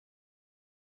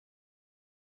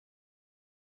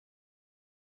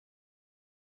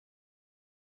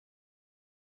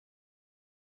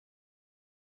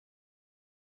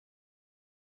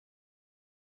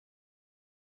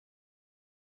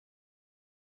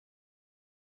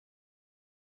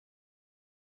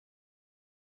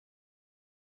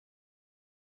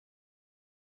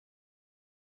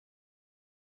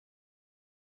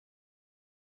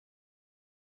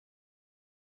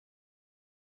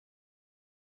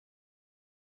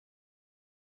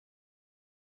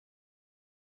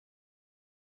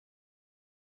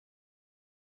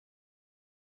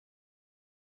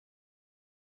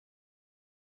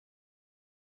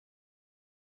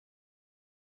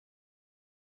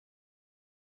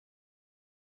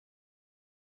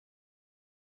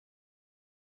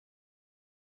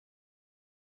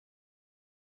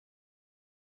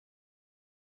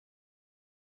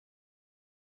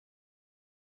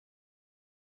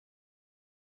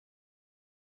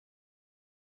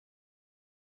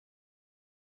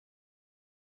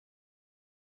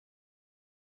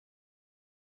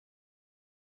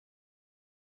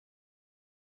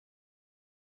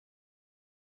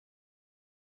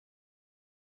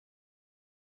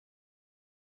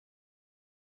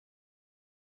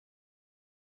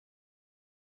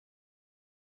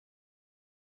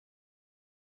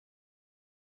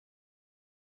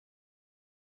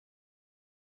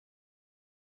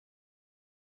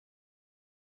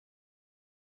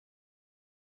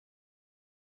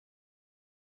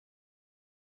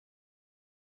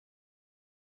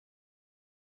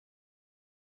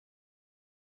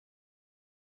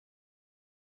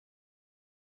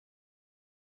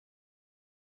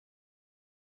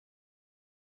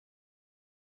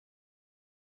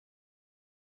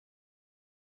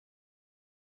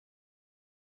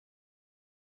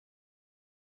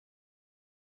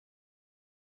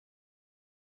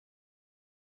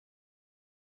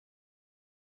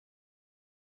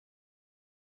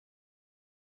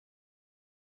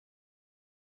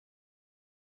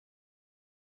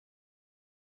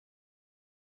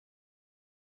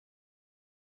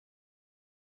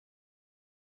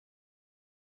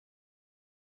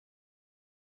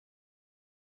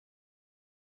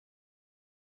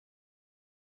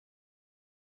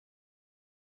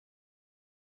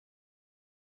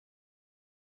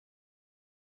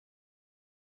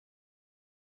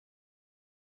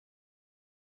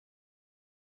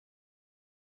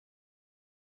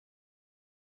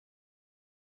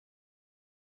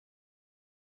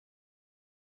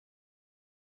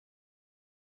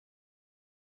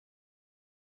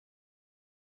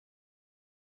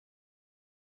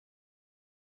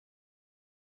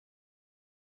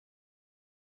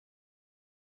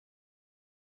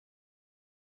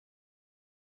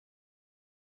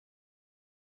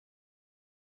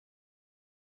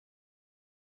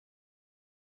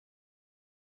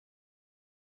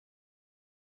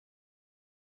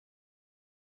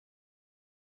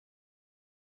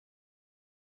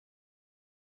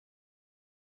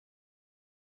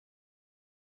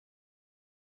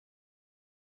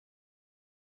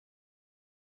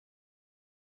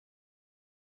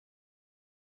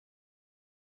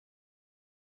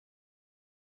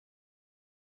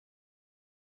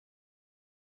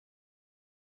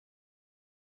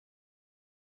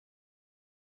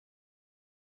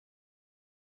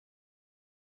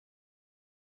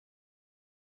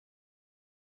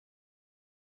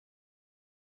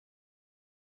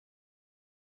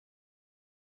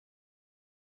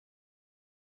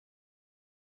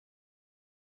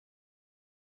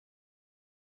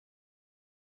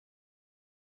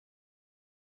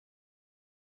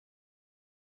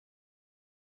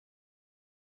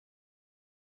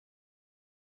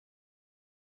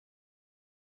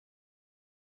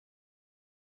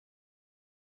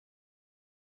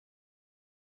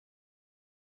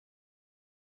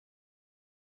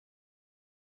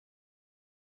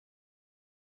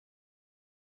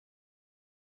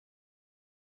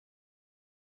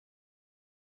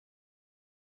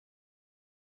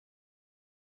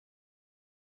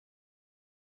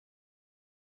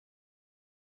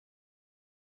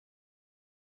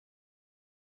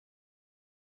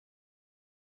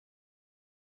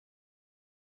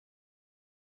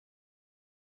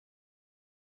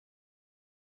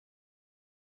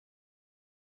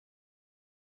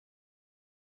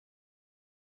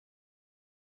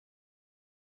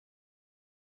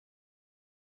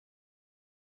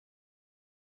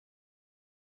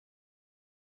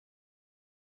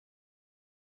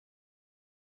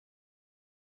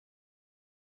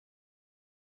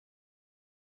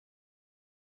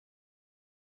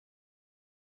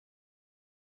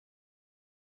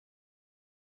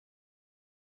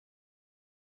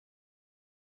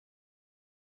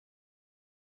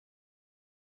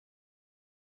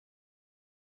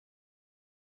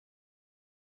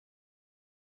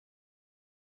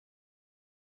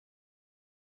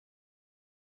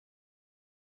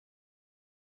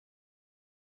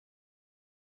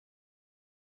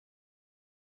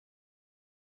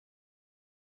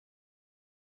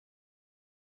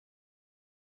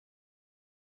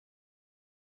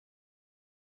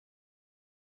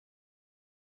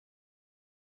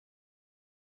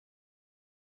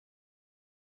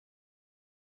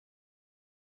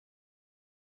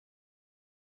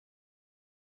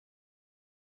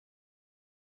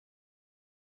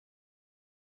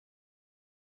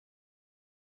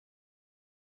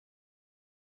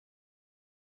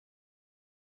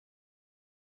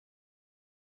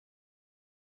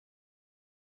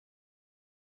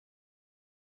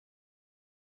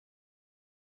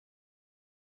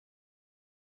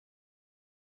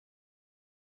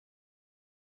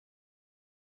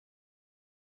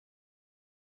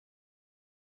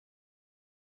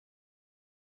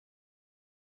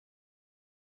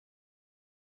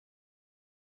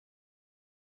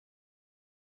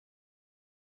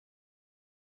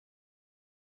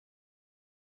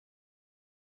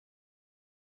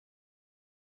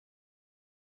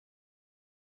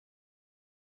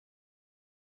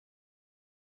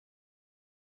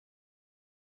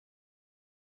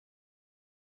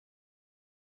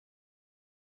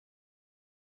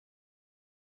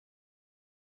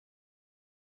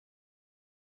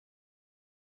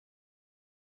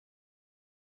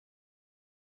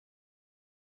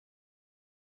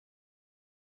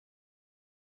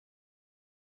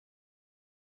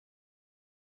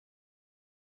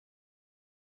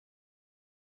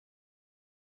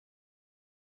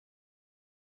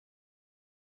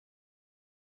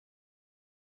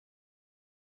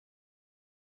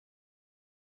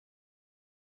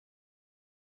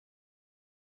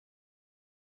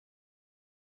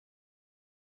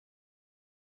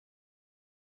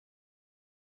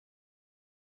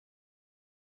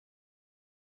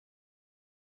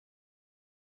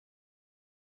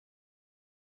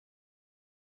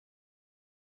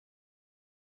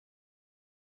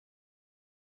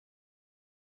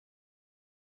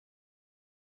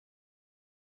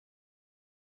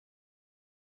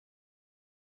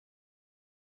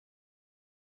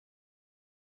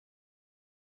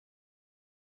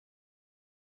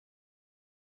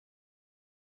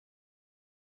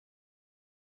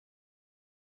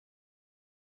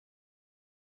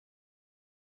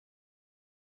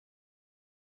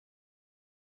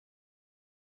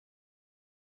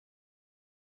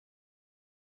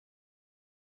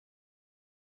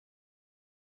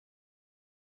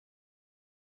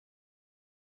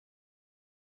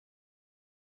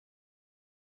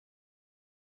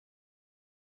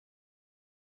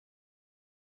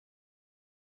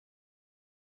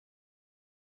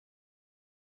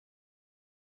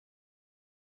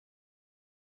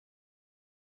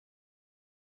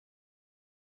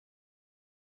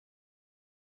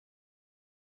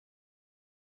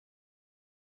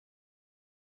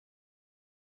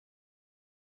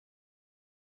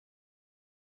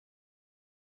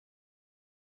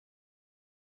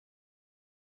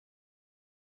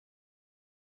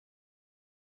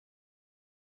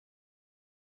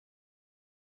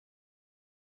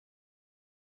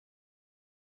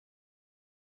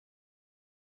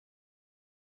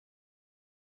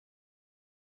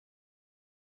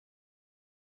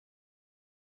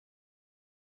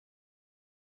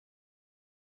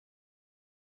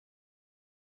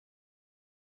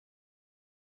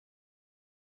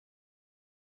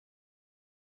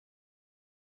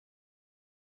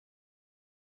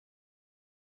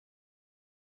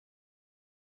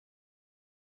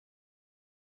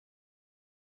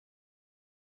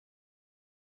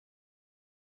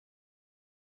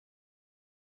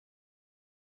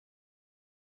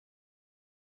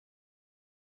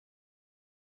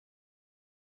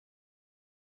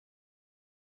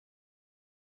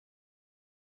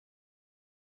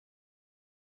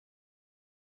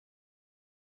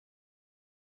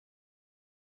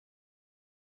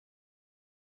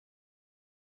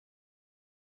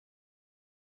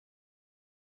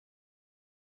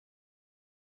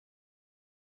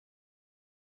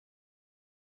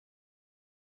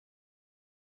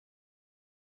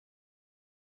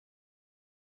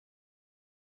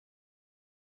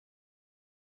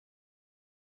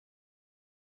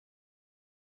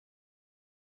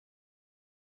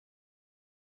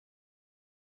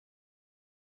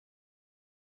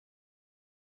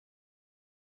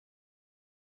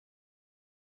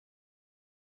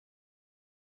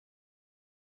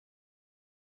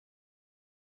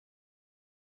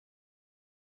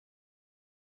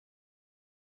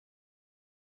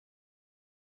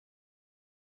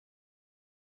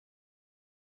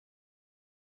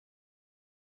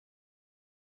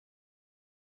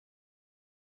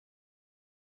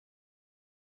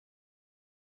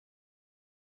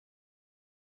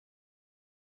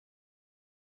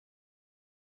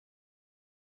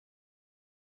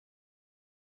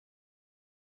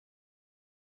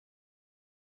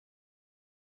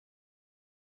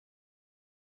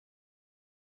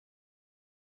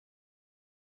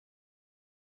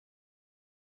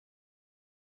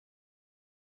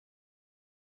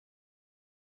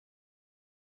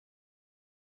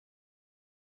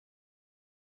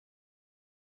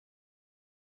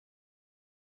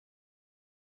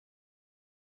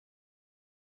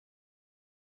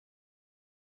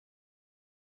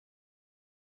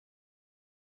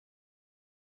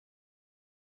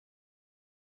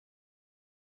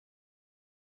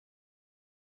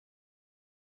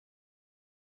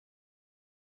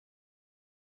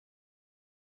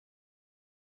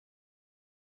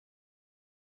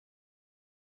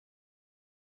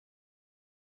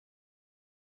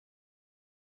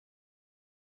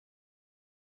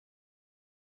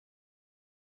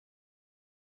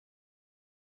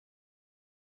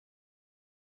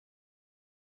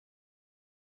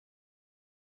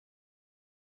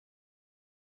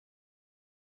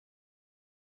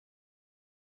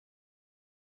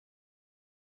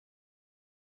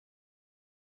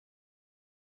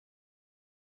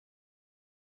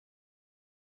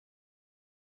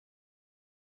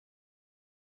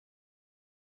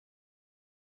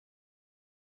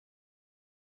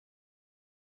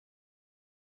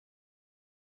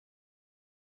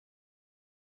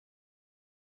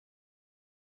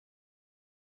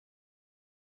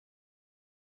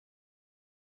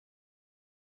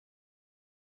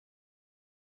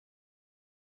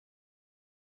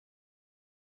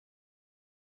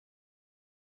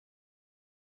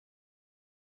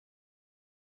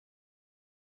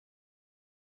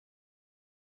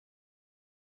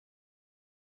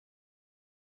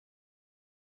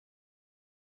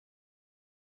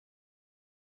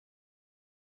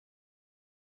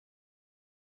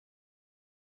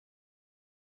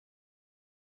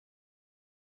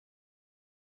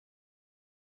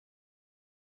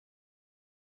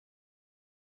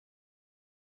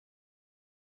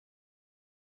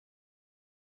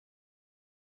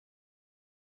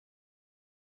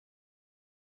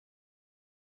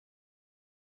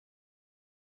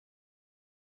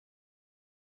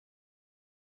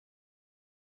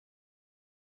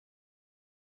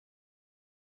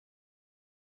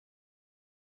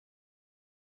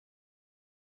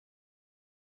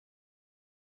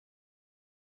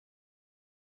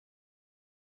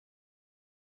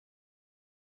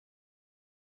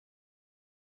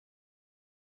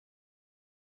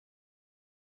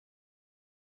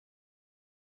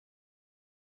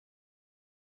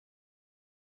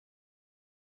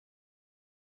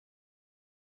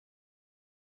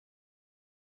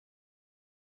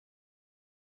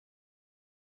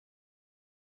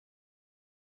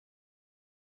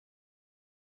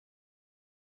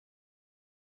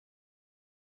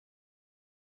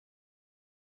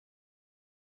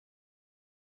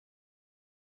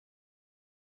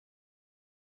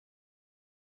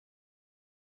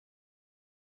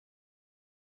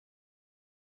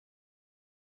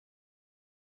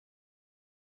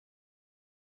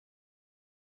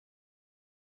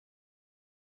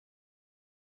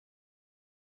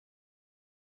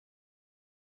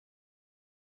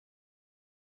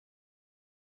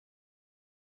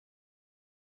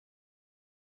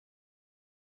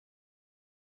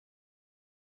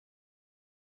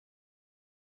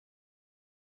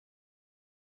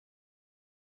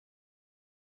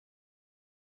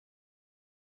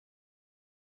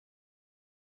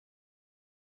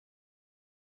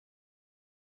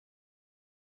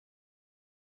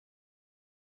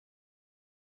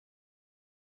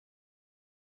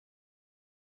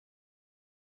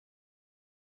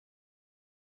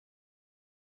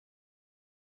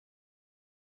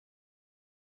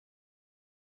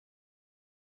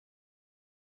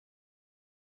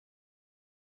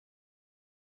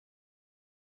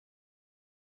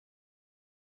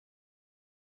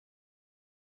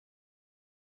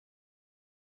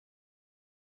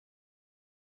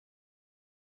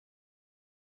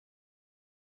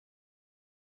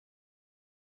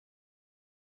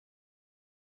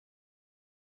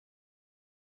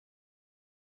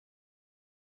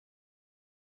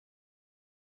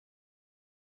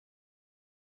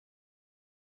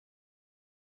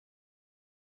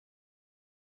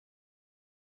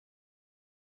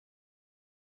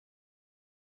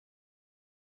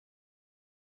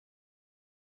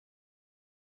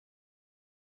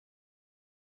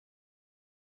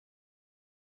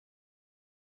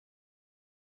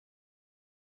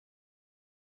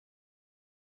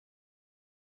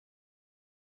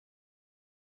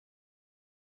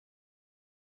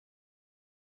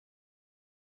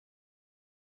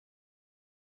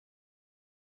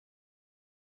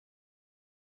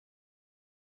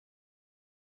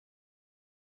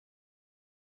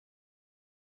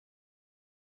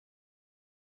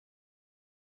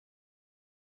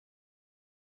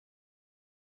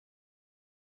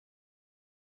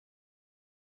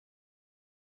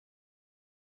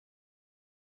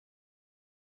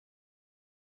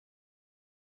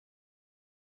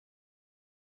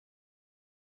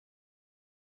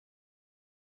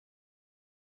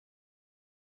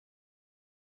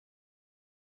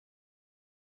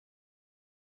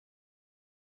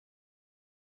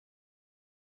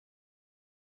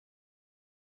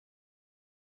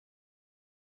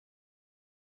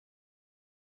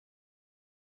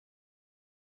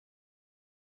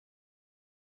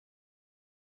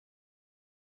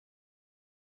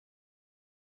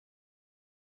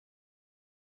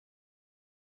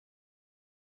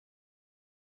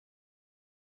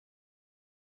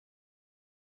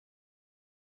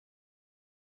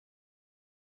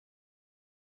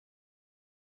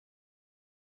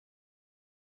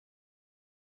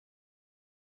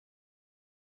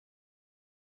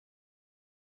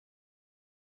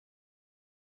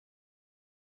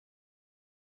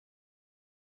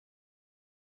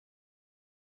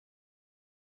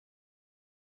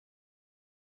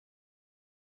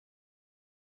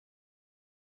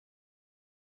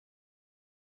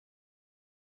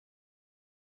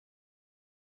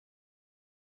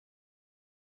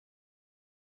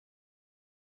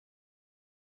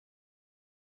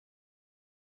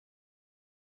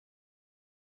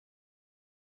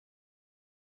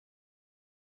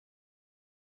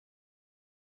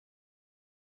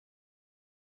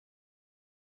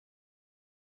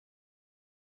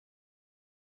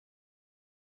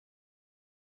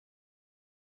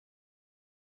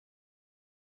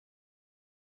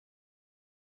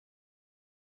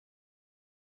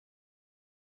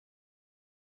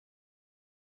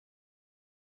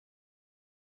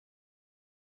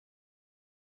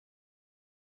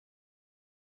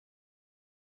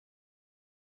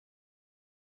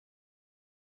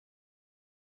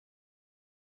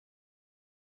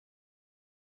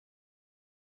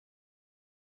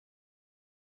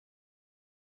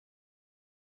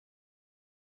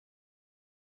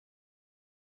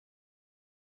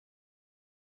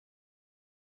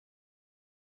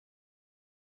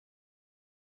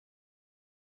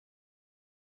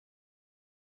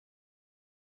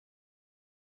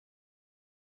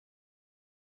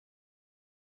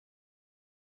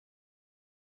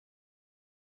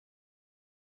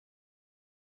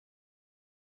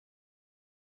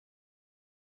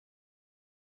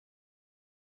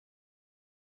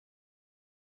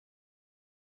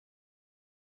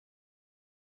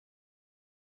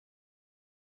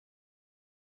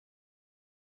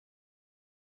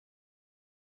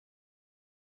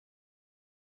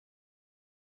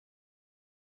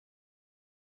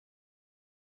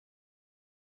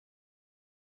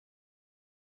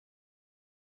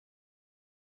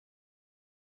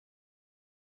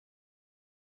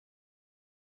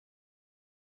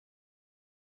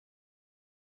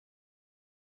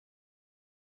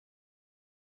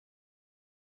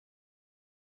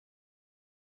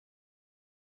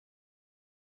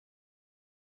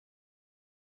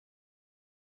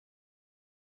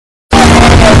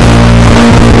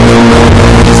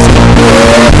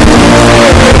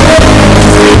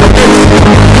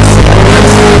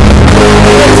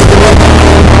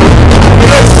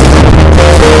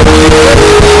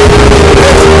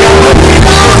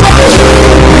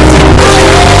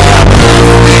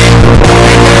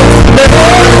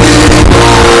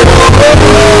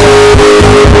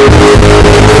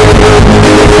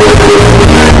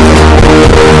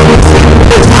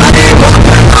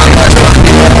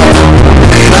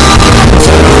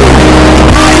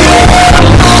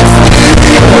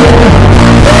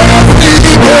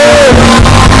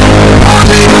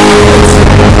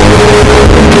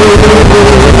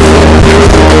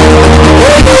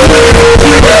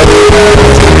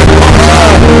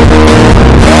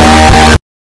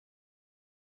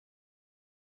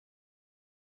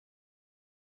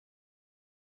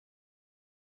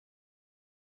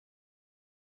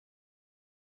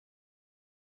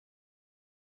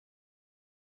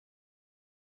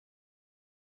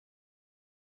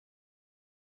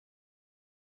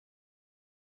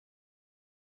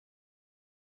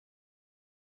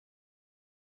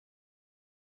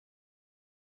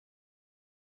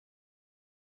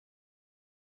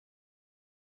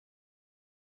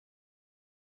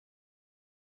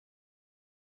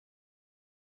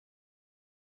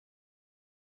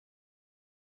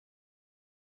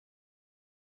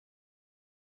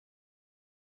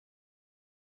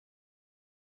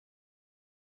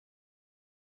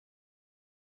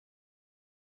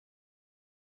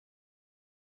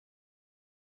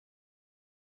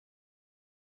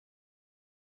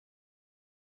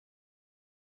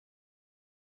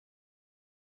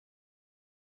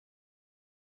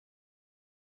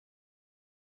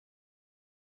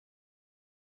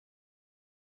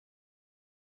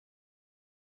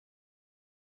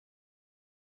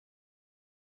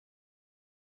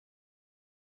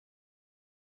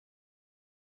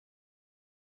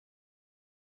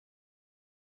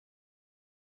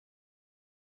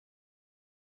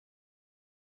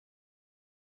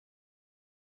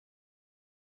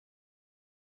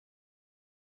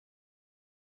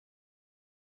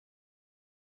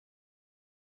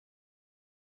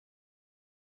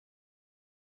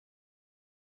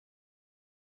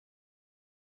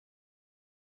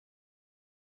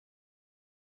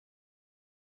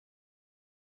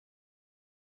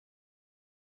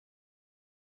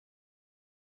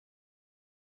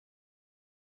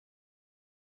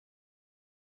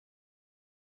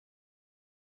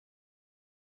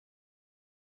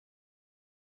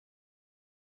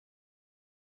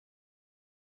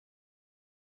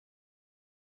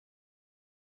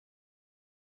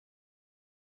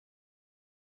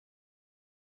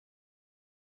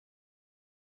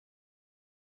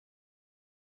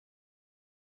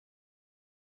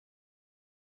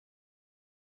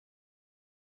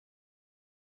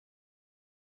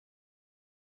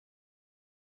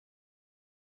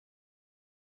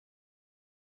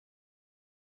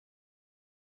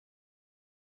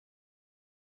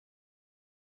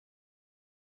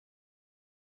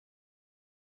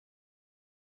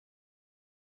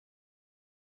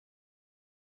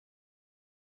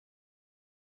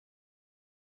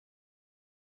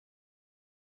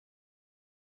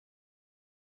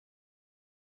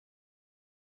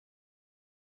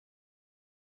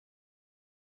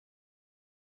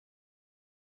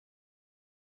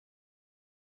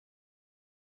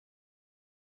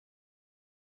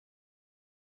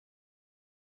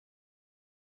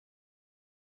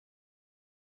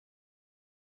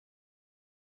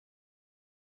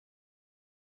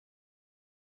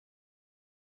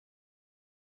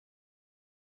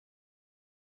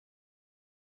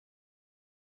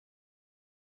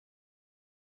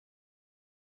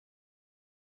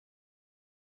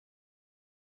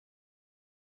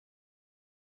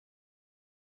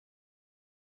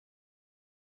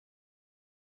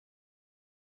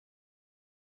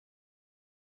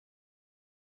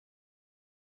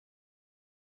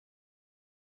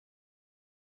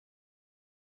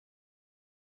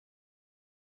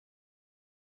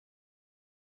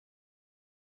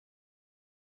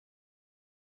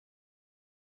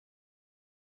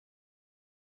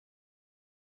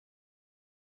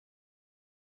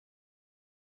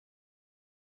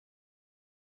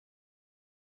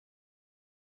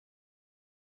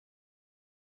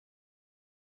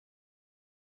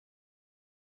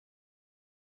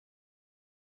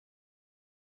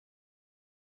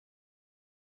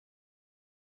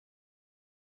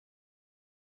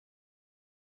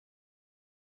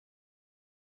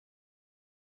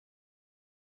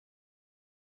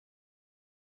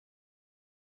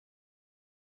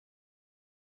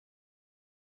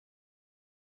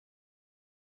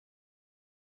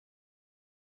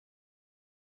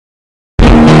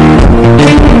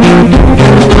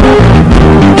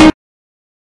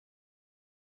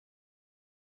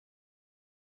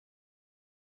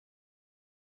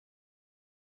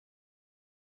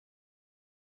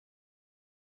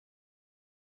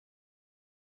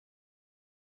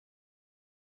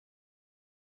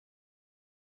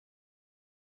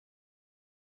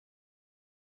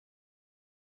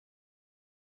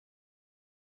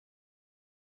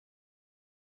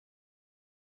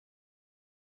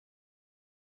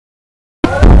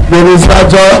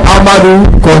 Yorùbá Amadu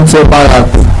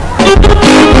Contemporary.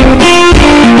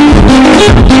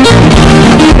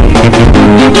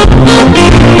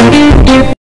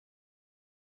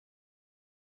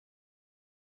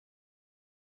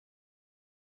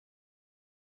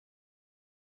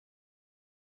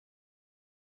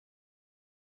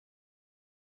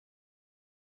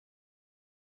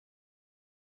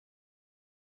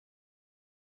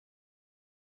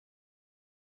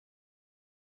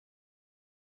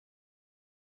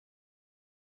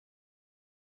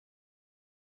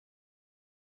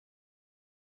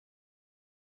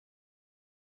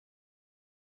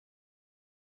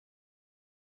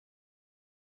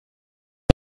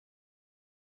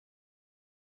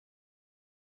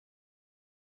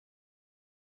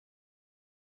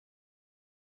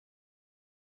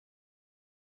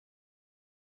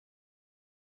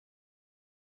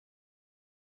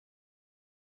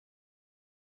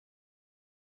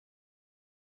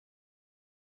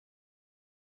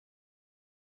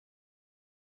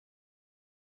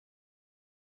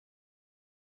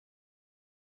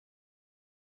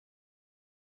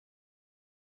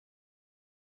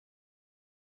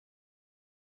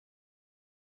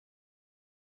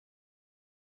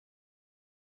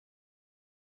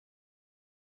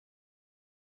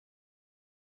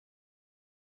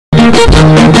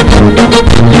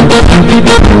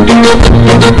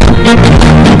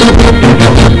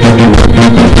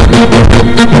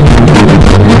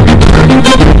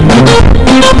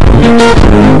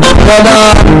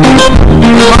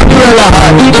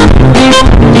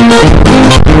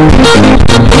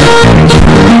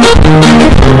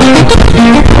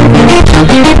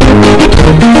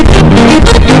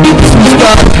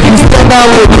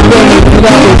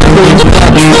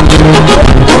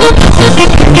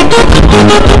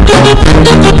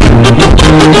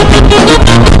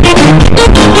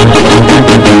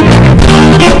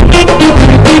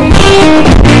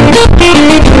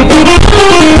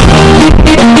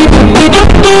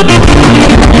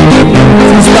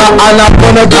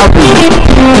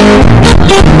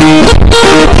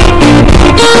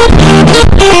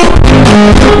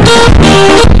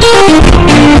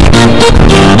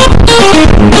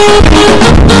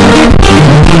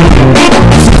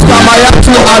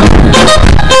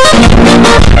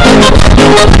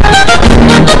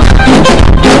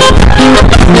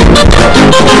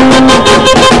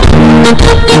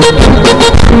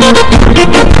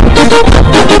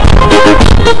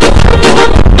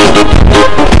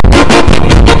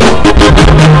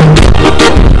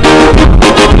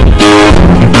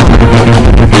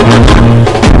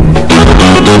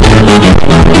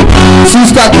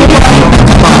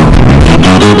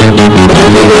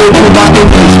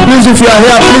 Please, if you are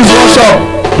here, please rush up.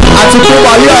 Atiku,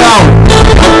 are you around?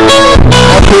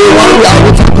 Okay, while we are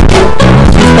waiting,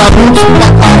 Sister Ruth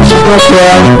Pata, she's not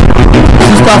here.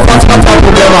 Sister Fatima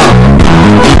Problema.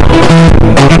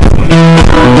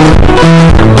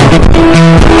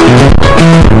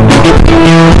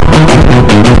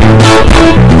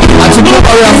 Atiku, we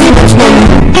are still waiting on you.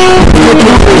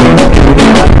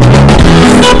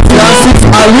 Francis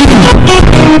Ali.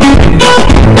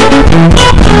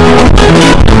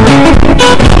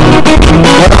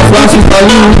 Francis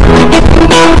Ali,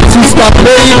 Sister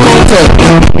Mary Content,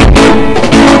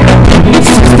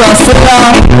 Sister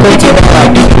Sarah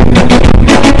Content.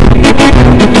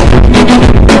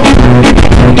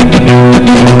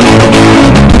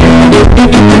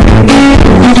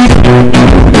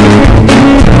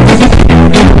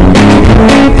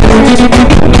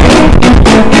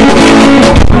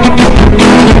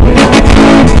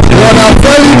 Brother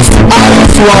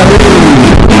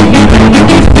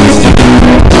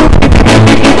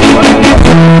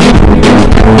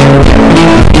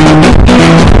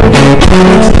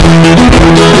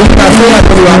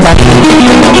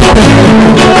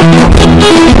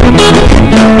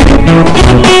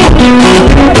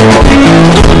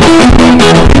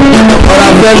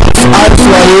Felix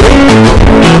Aliswale.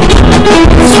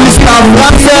 Sister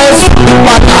Frances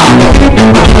Pata.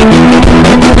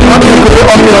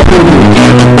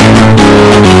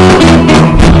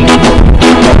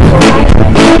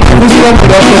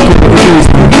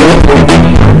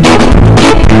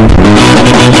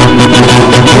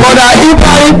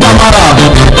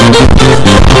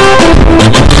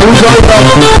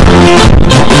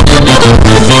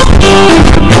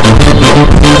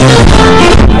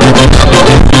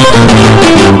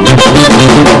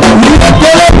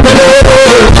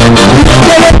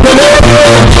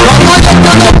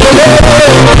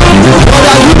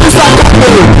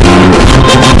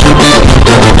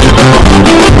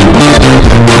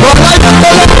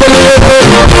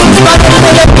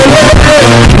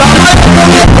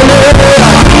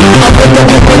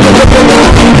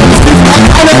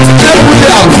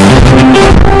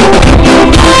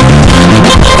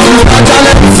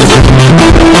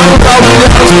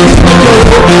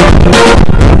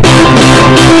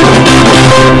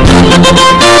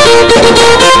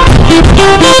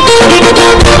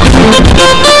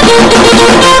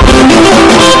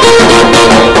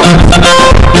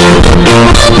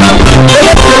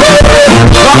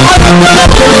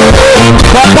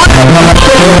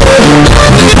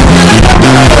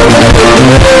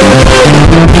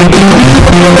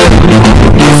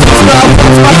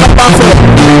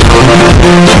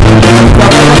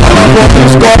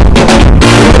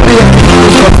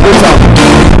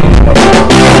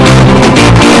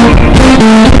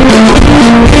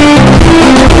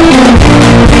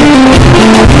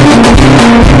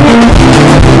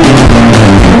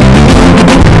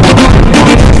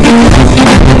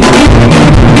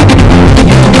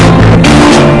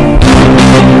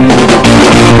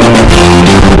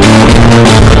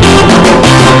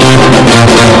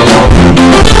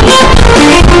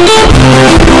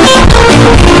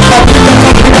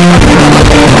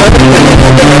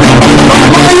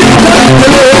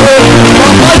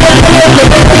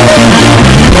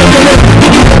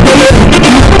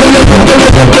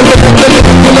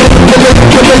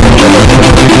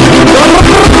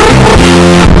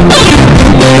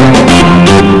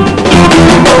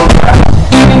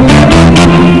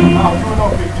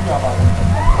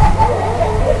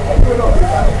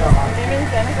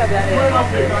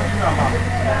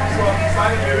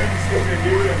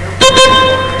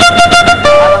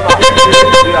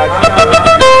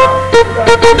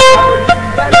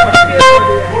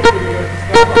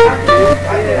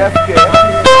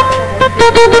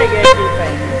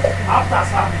 After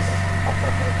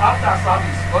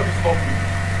service, God is talking.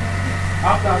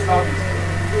 After service,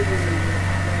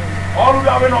 all who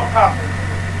have not come,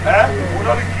 we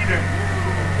not kill them.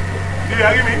 Do you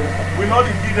hear me? We not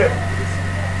kill them.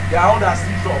 They are under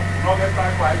seizure. We not get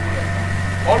time for everything.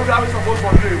 All who have supposed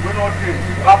to do, we not do.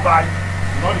 Bye.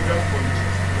 We not the best condition.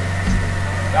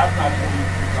 That's not the only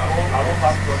thing. I don't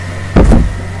have judgment.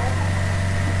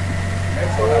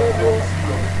 Next one, I will see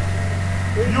you.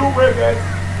 You wait,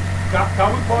 can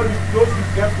we call those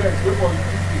with get friends wait for you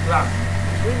to the class?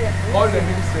 All the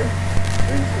names them.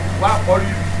 Why call you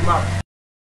the man?